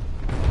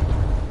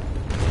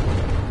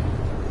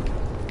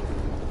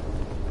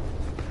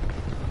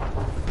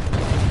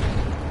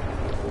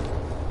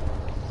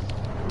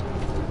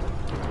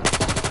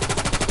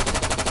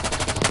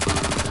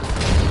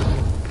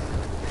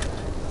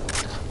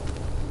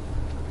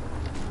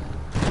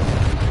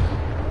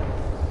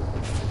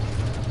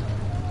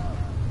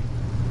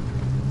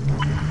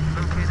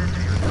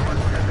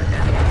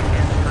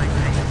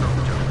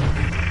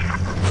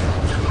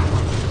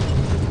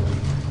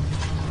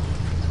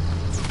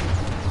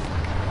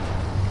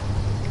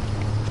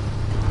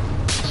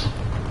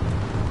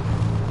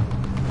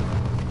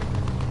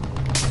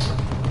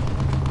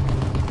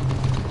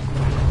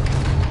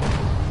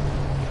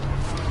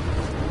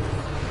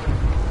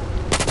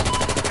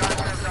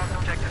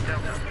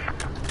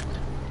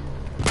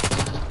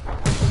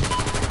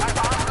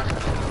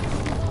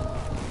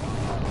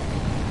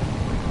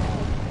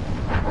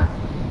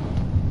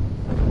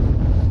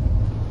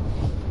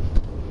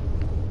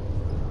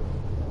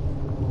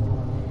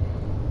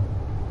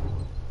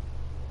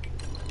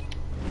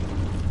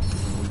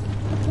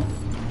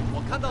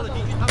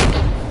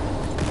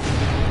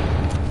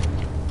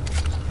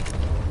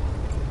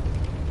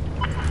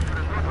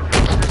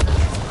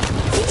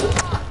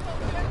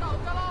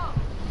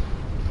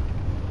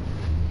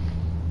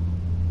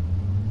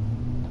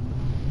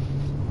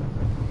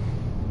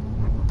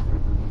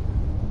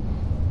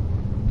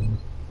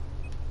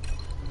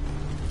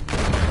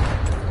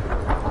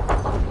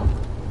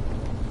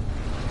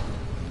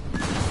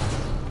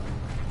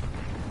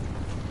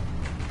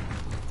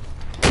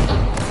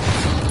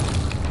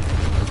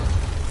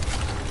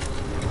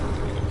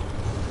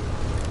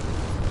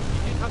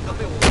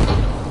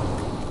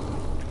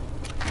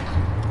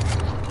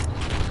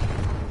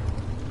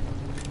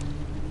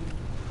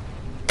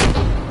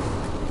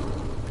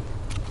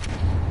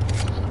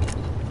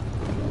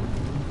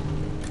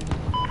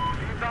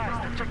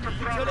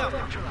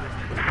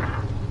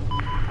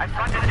 I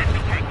found an enemy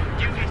tank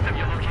due east of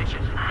your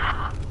location.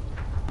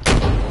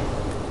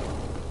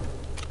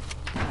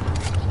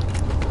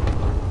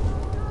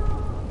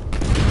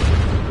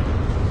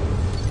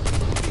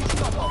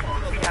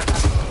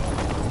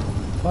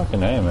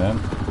 Fucking A, man.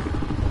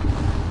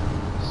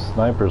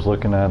 Sniper's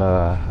looking at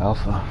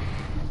Alpha.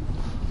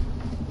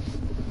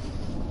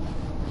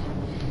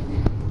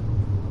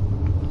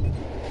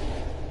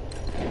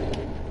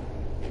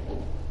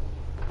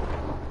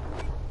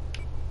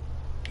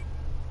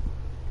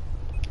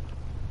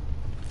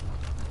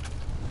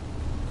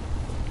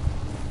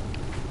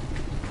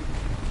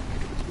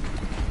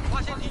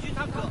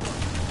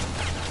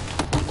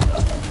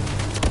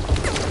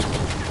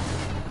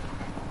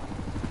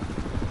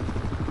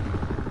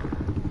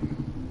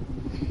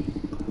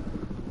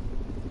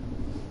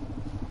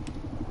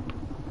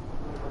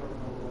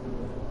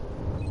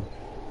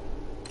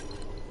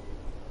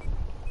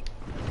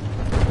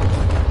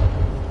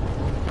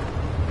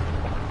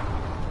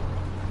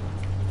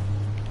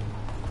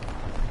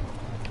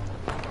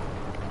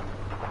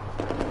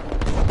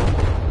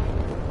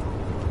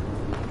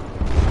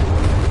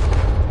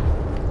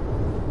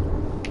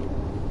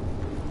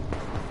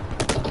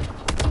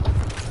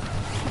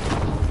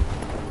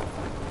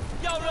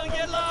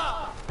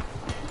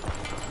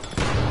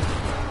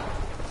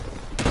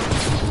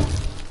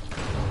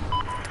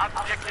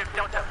 Objective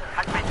Delta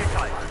has been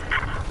neutralized.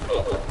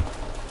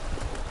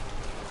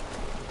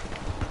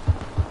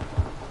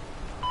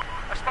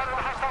 I spotted a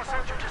hostile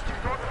soldier just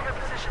north of your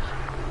position.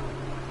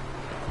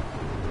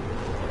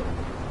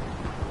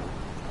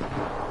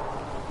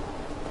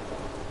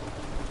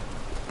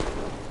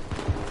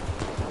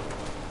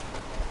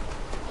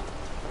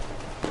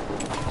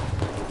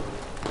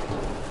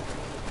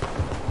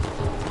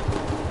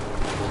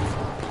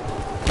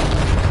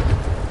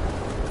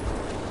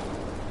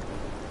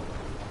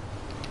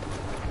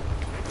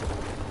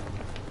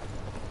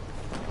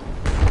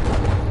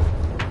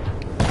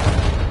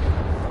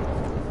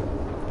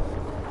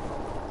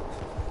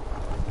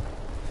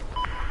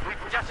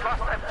 Just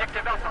lost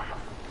objective Alpha.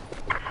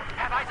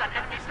 Have eyes on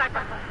enemy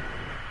sniper.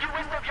 Due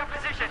west of your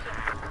position.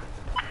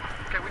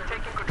 Okay, we're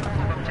taking control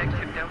of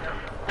objective Delta.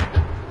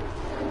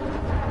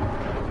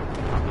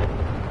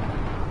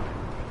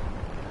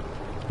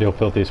 Yo,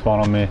 filthy, spawn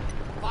on me.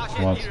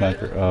 One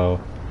sniper. Oh.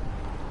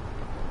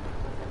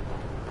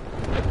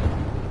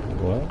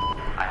 What?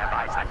 I have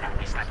eyes on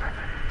enemy sniper.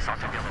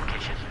 South of your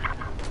location.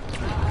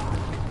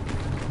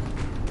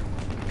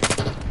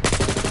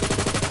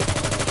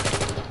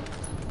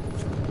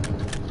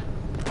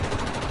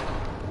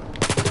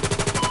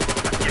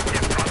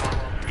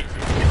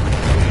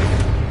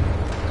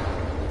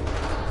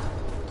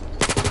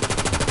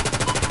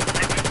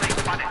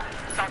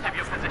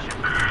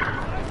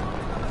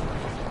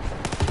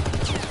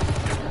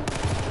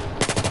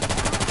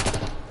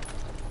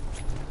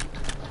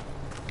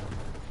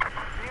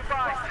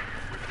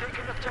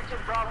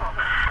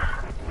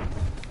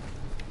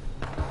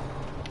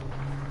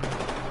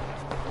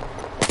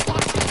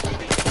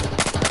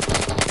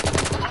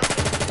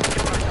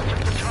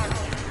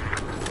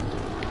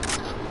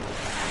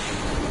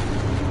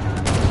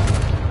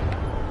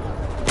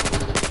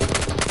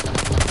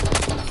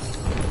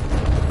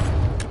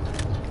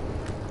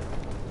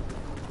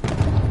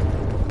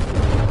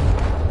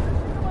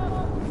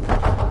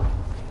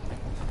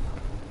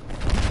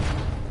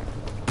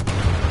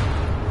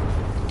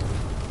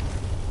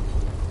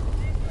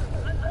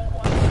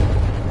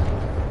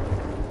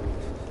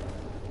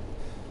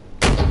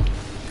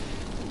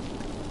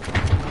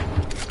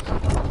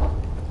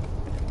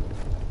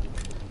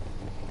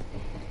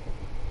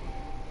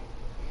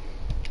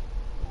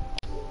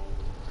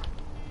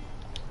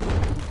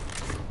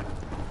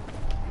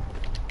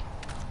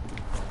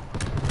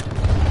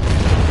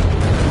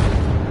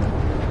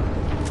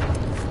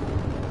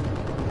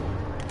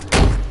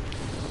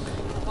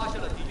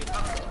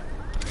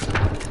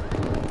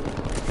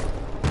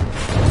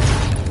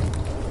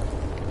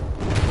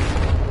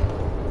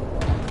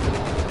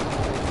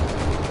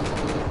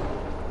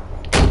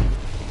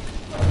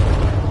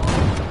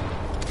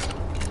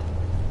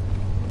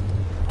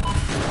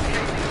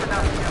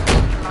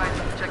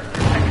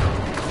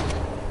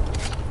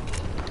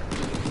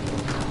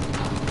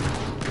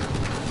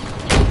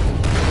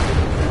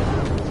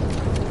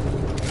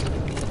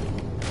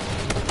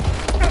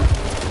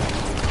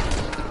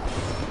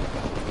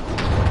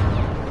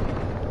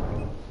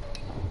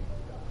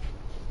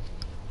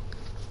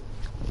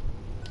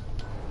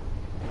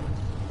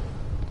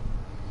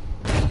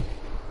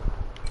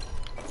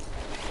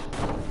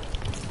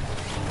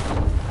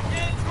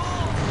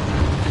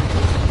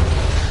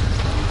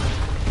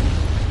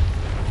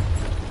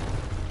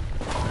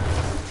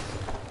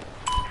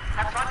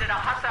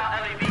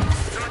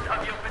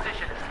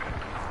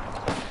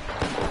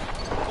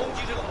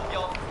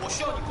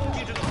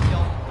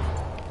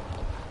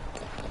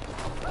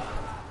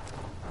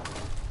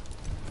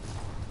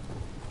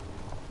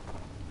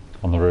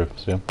 roof,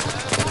 Stu.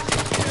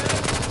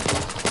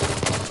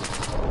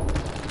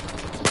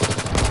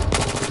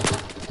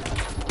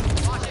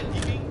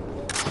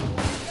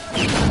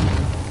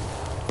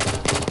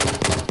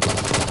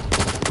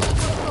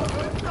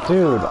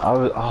 Dude,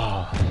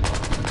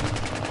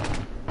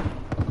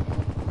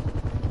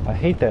 I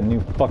hate that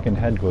new fucking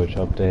head glitch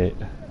update.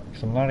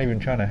 Cause I'm not even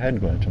trying to head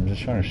glitch, I'm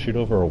just trying to shoot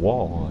over a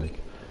wall, like.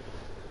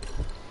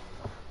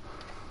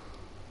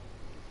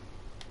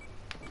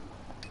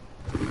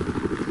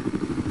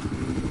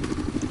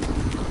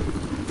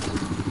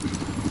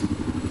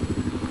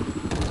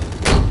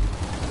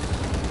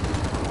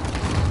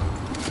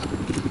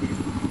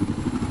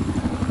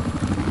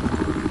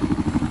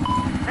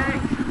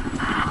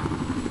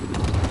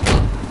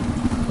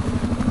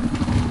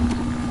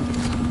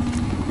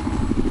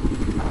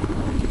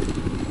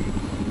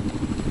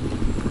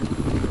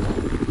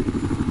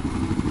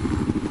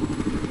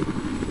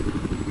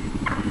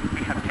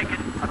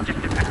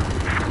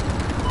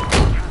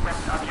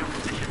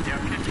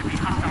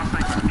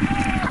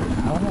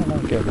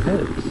 Get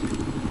hits.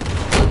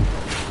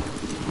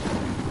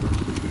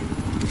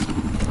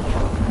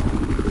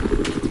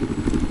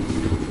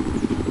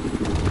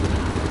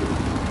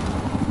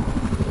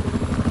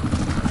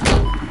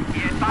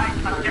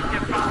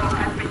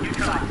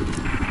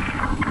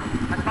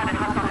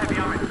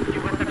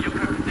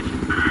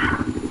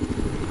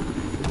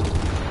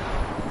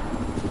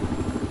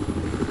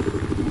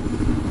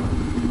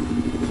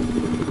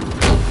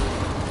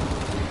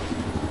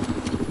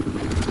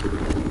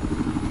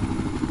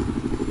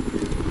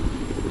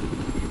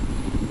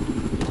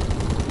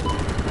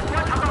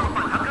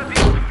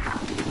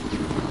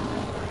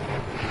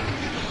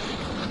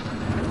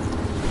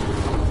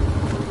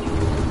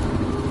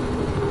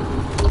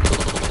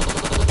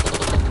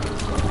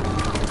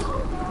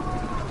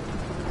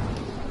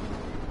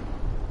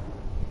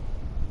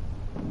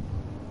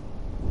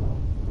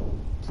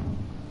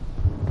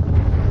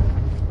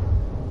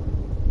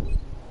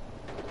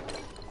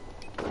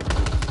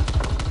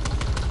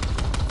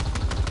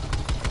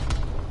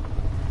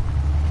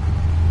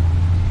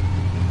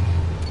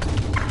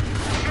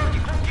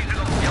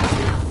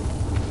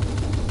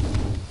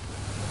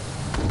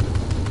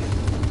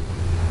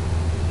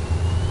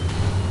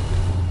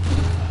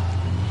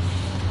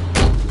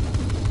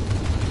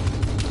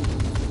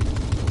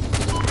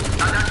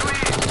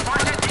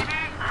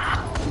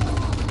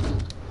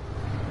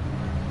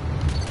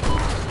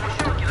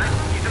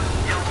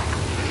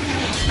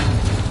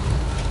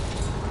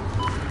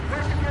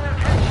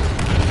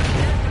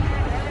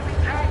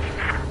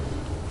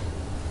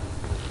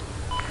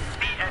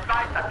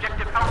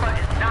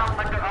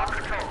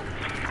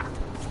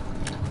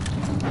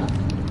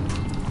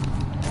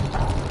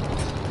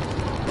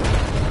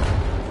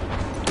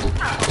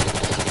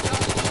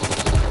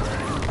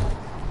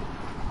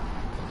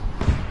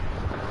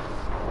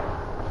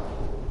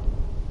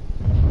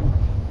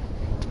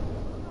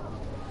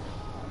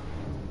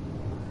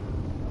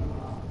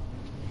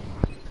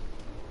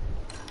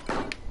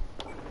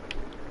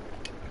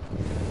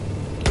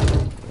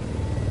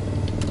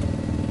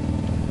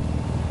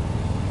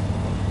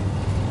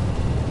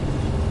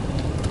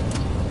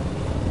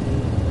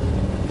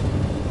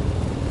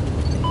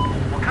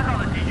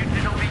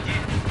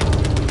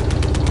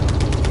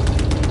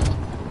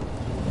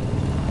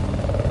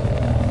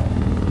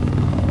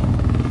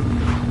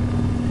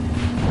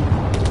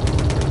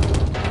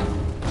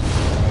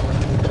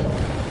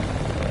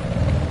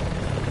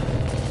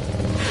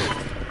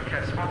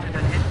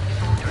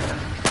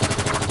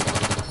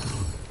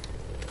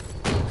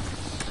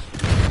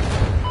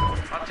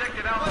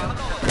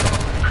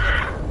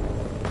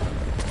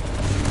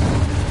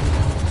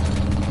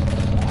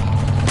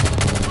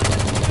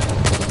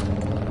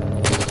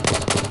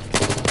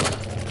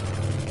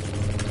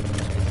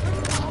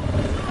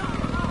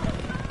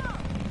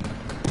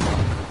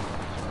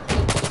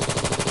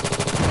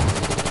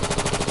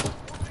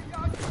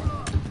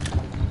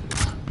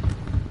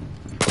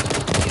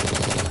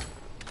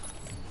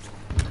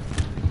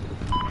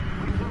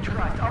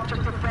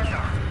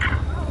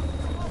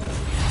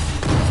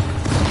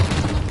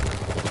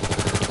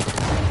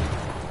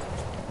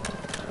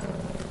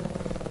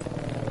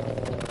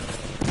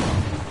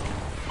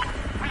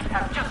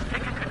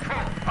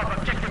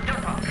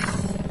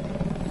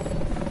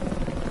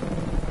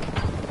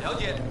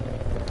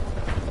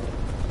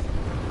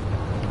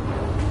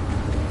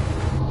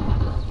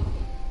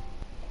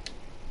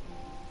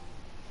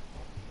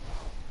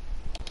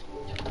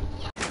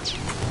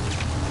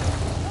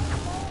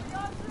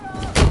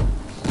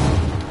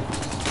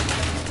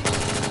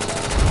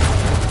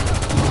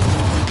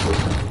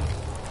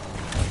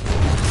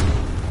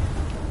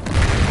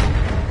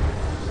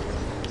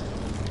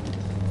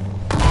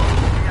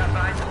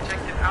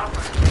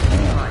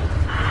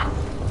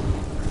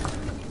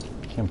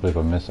 Can't believe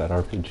I missed that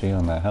RPG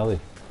on that heli.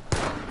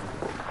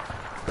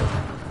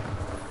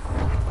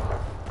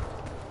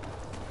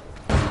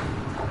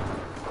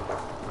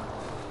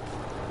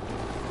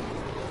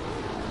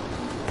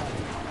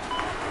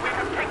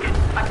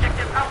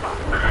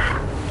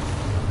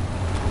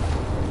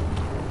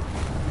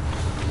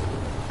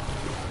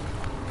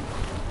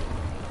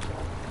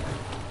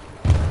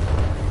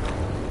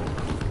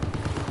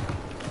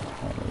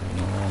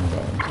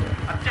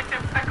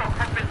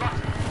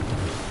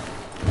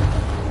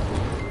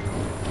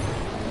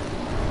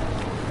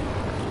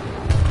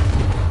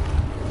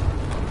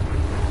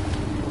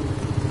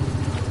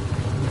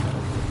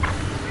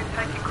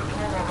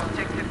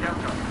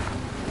 Delta.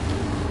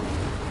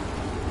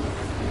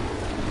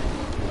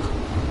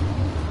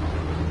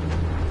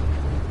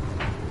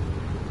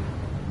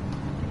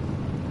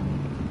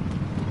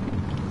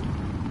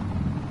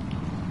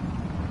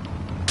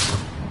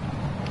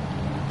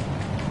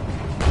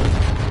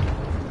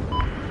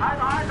 I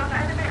have eyes on the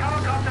enemy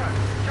helicopter.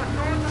 Just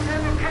north of their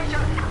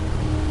location.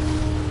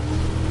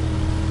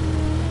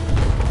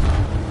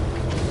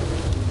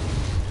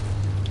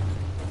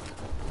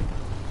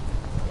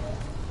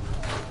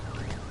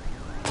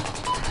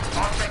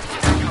 Object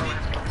Echo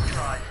is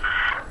neutralized.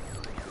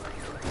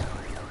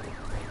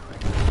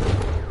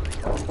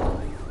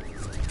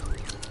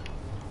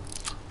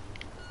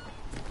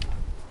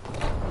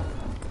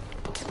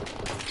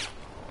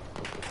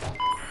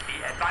 Be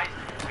advised,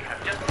 we have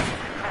just taken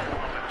control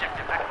of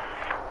objective Echo.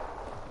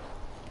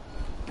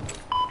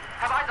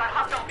 Have eyes on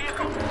hostile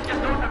vehicles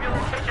just north of your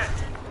location.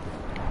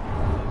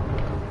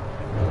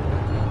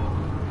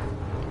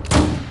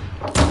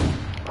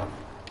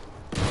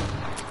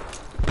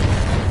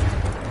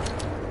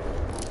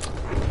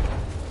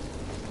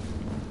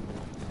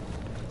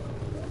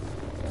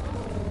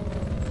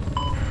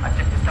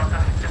 Objective Delta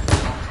has just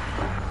been lost.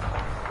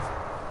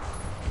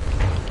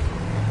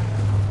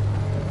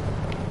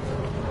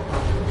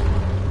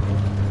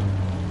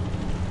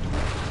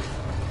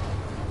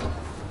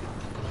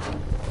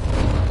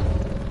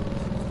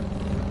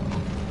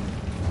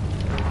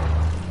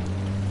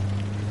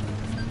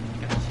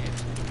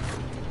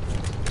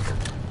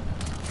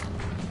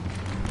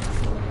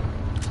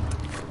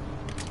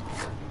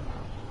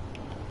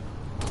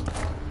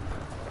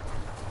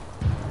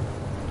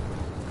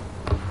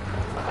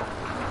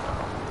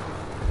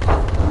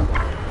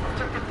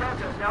 Objective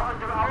Delta is now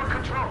under our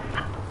control.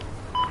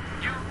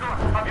 Due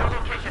north of your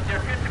location, there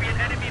appears to be an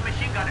enemy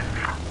machine gunner.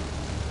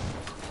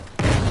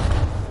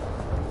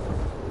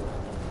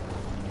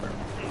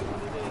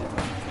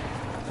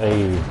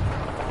 Hey,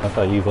 I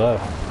thought you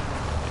left.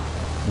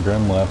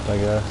 Grim left, I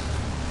guess.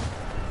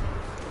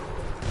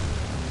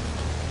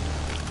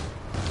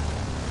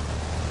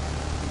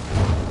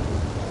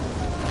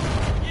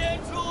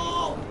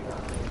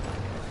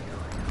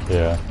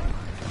 Yeah.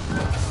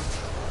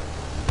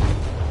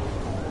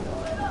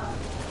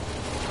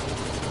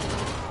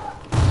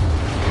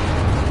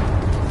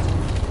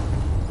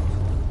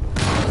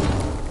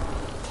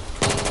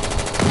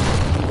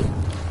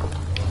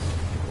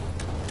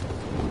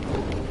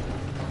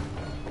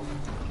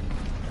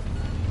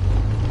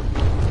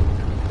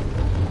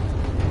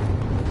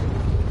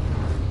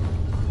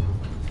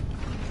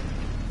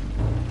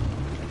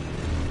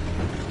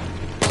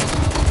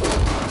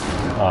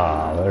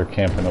 Ah, they're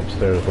camping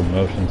upstairs with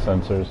motion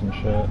sensors and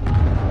shit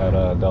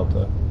at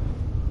Delta.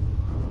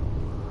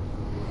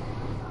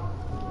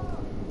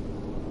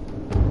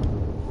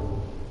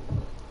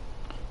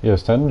 Yeah,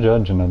 send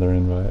Judge another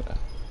invite.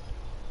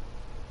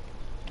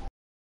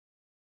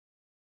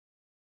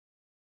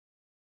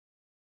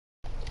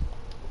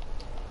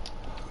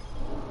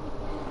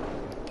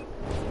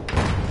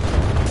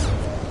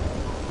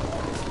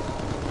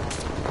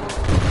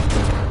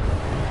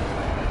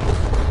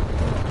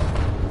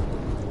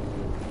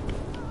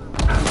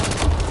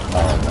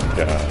 Oh my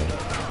god.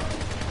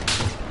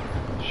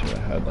 Should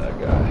have had that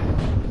guy.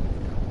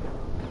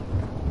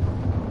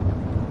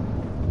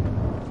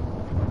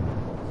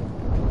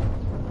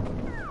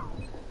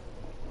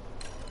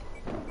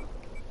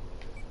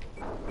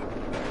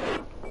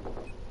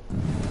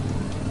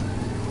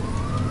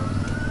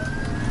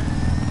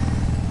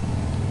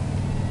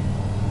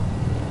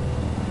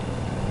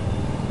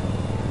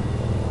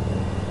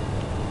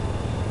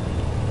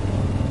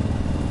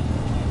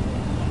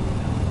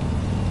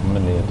 I'm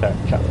in the attack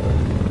chopper,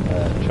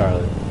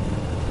 Charlie.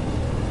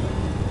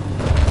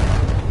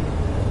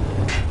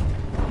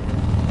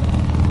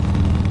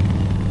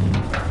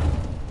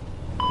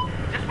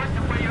 Just west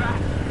of where you're at,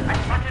 I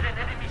spotted an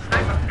enemy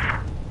sniper.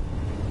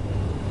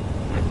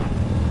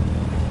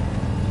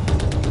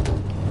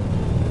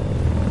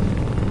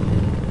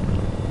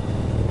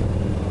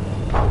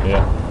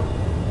 Yeah.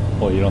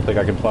 Well, you don't think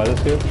I can fly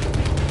this dude?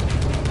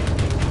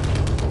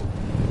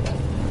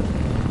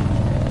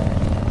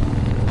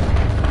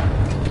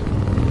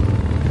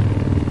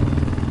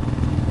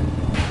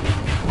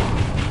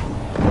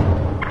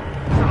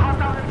 It's a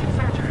hostile enemy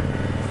soldier,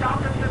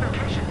 south of your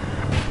location.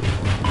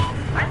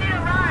 I need a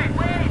ride,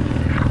 wait!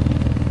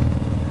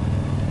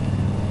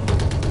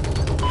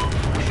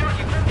 Sure,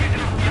 you could use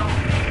it, yo.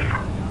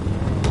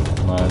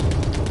 Nice.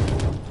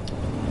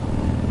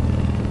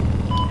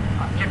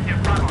 Objective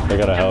Bravo. They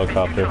got a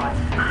helicopter.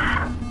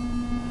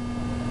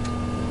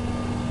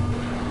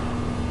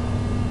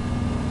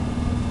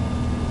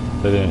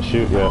 They didn't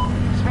shoot yet.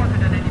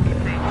 Spotted an enemy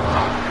plane.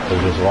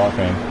 They're just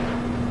walking.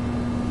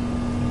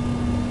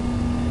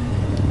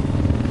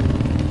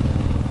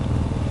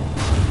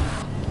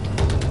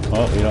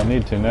 Well, you don't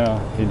need to now.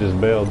 He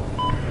just bailed.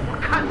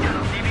 Cut,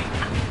 yellow TV.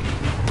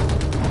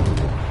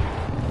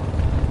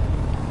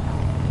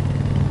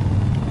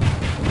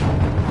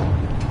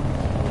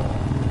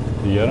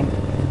 You get him?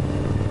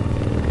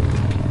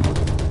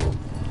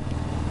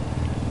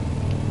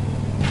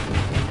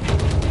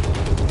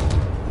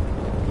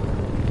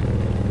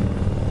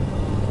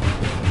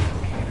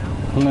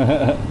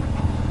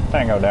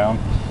 Tango down.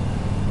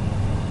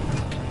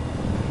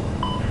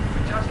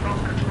 We just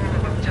lost control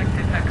of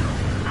objective Echo.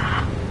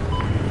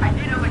 I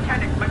need a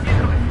mechanic. My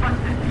vehicle is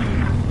busted.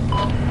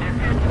 There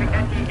appears to be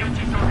anti-AG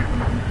soldiers.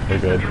 We're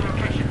good. Your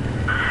location.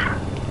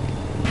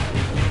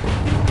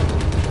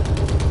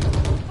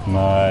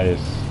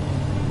 Nice.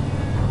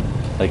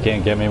 They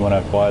can't get me when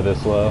I fly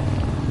this low.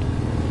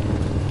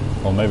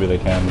 Well, maybe they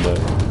can, but...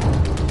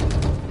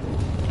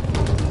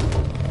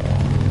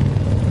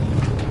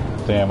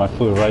 Damn, I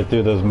flew right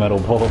through those metal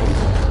poles.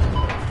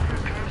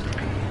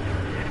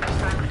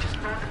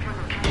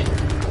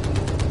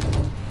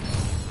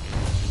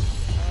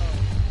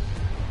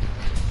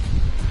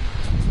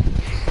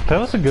 That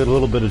was a good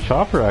little bit of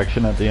chopper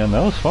action at the end.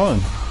 That was fun.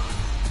 Yeah,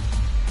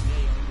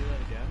 you want to do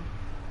that again?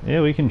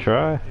 Yeah, we can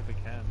try. If we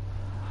can.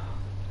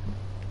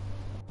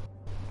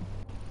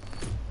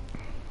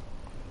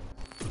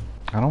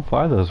 I don't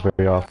fly those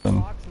very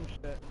often. Rocks and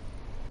shit.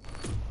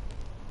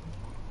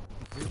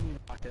 Disney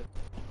rocket.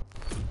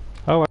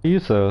 Oh, I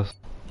use those.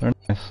 They're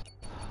nice.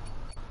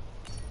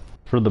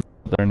 For the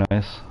they're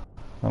nice.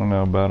 I don't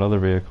know about other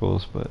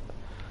vehicles, but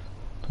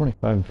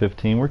 25 and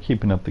 15, we're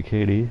keeping up the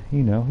KD.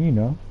 You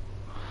know.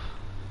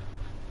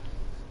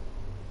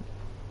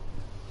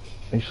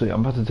 Actually,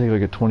 I'm about to take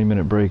like a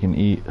 20-minute break and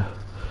eat.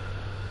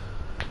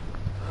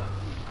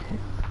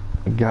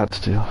 I got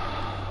to.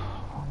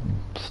 I'm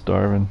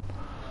starving.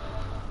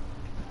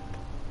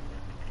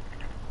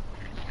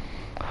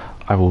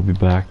 I will be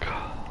back.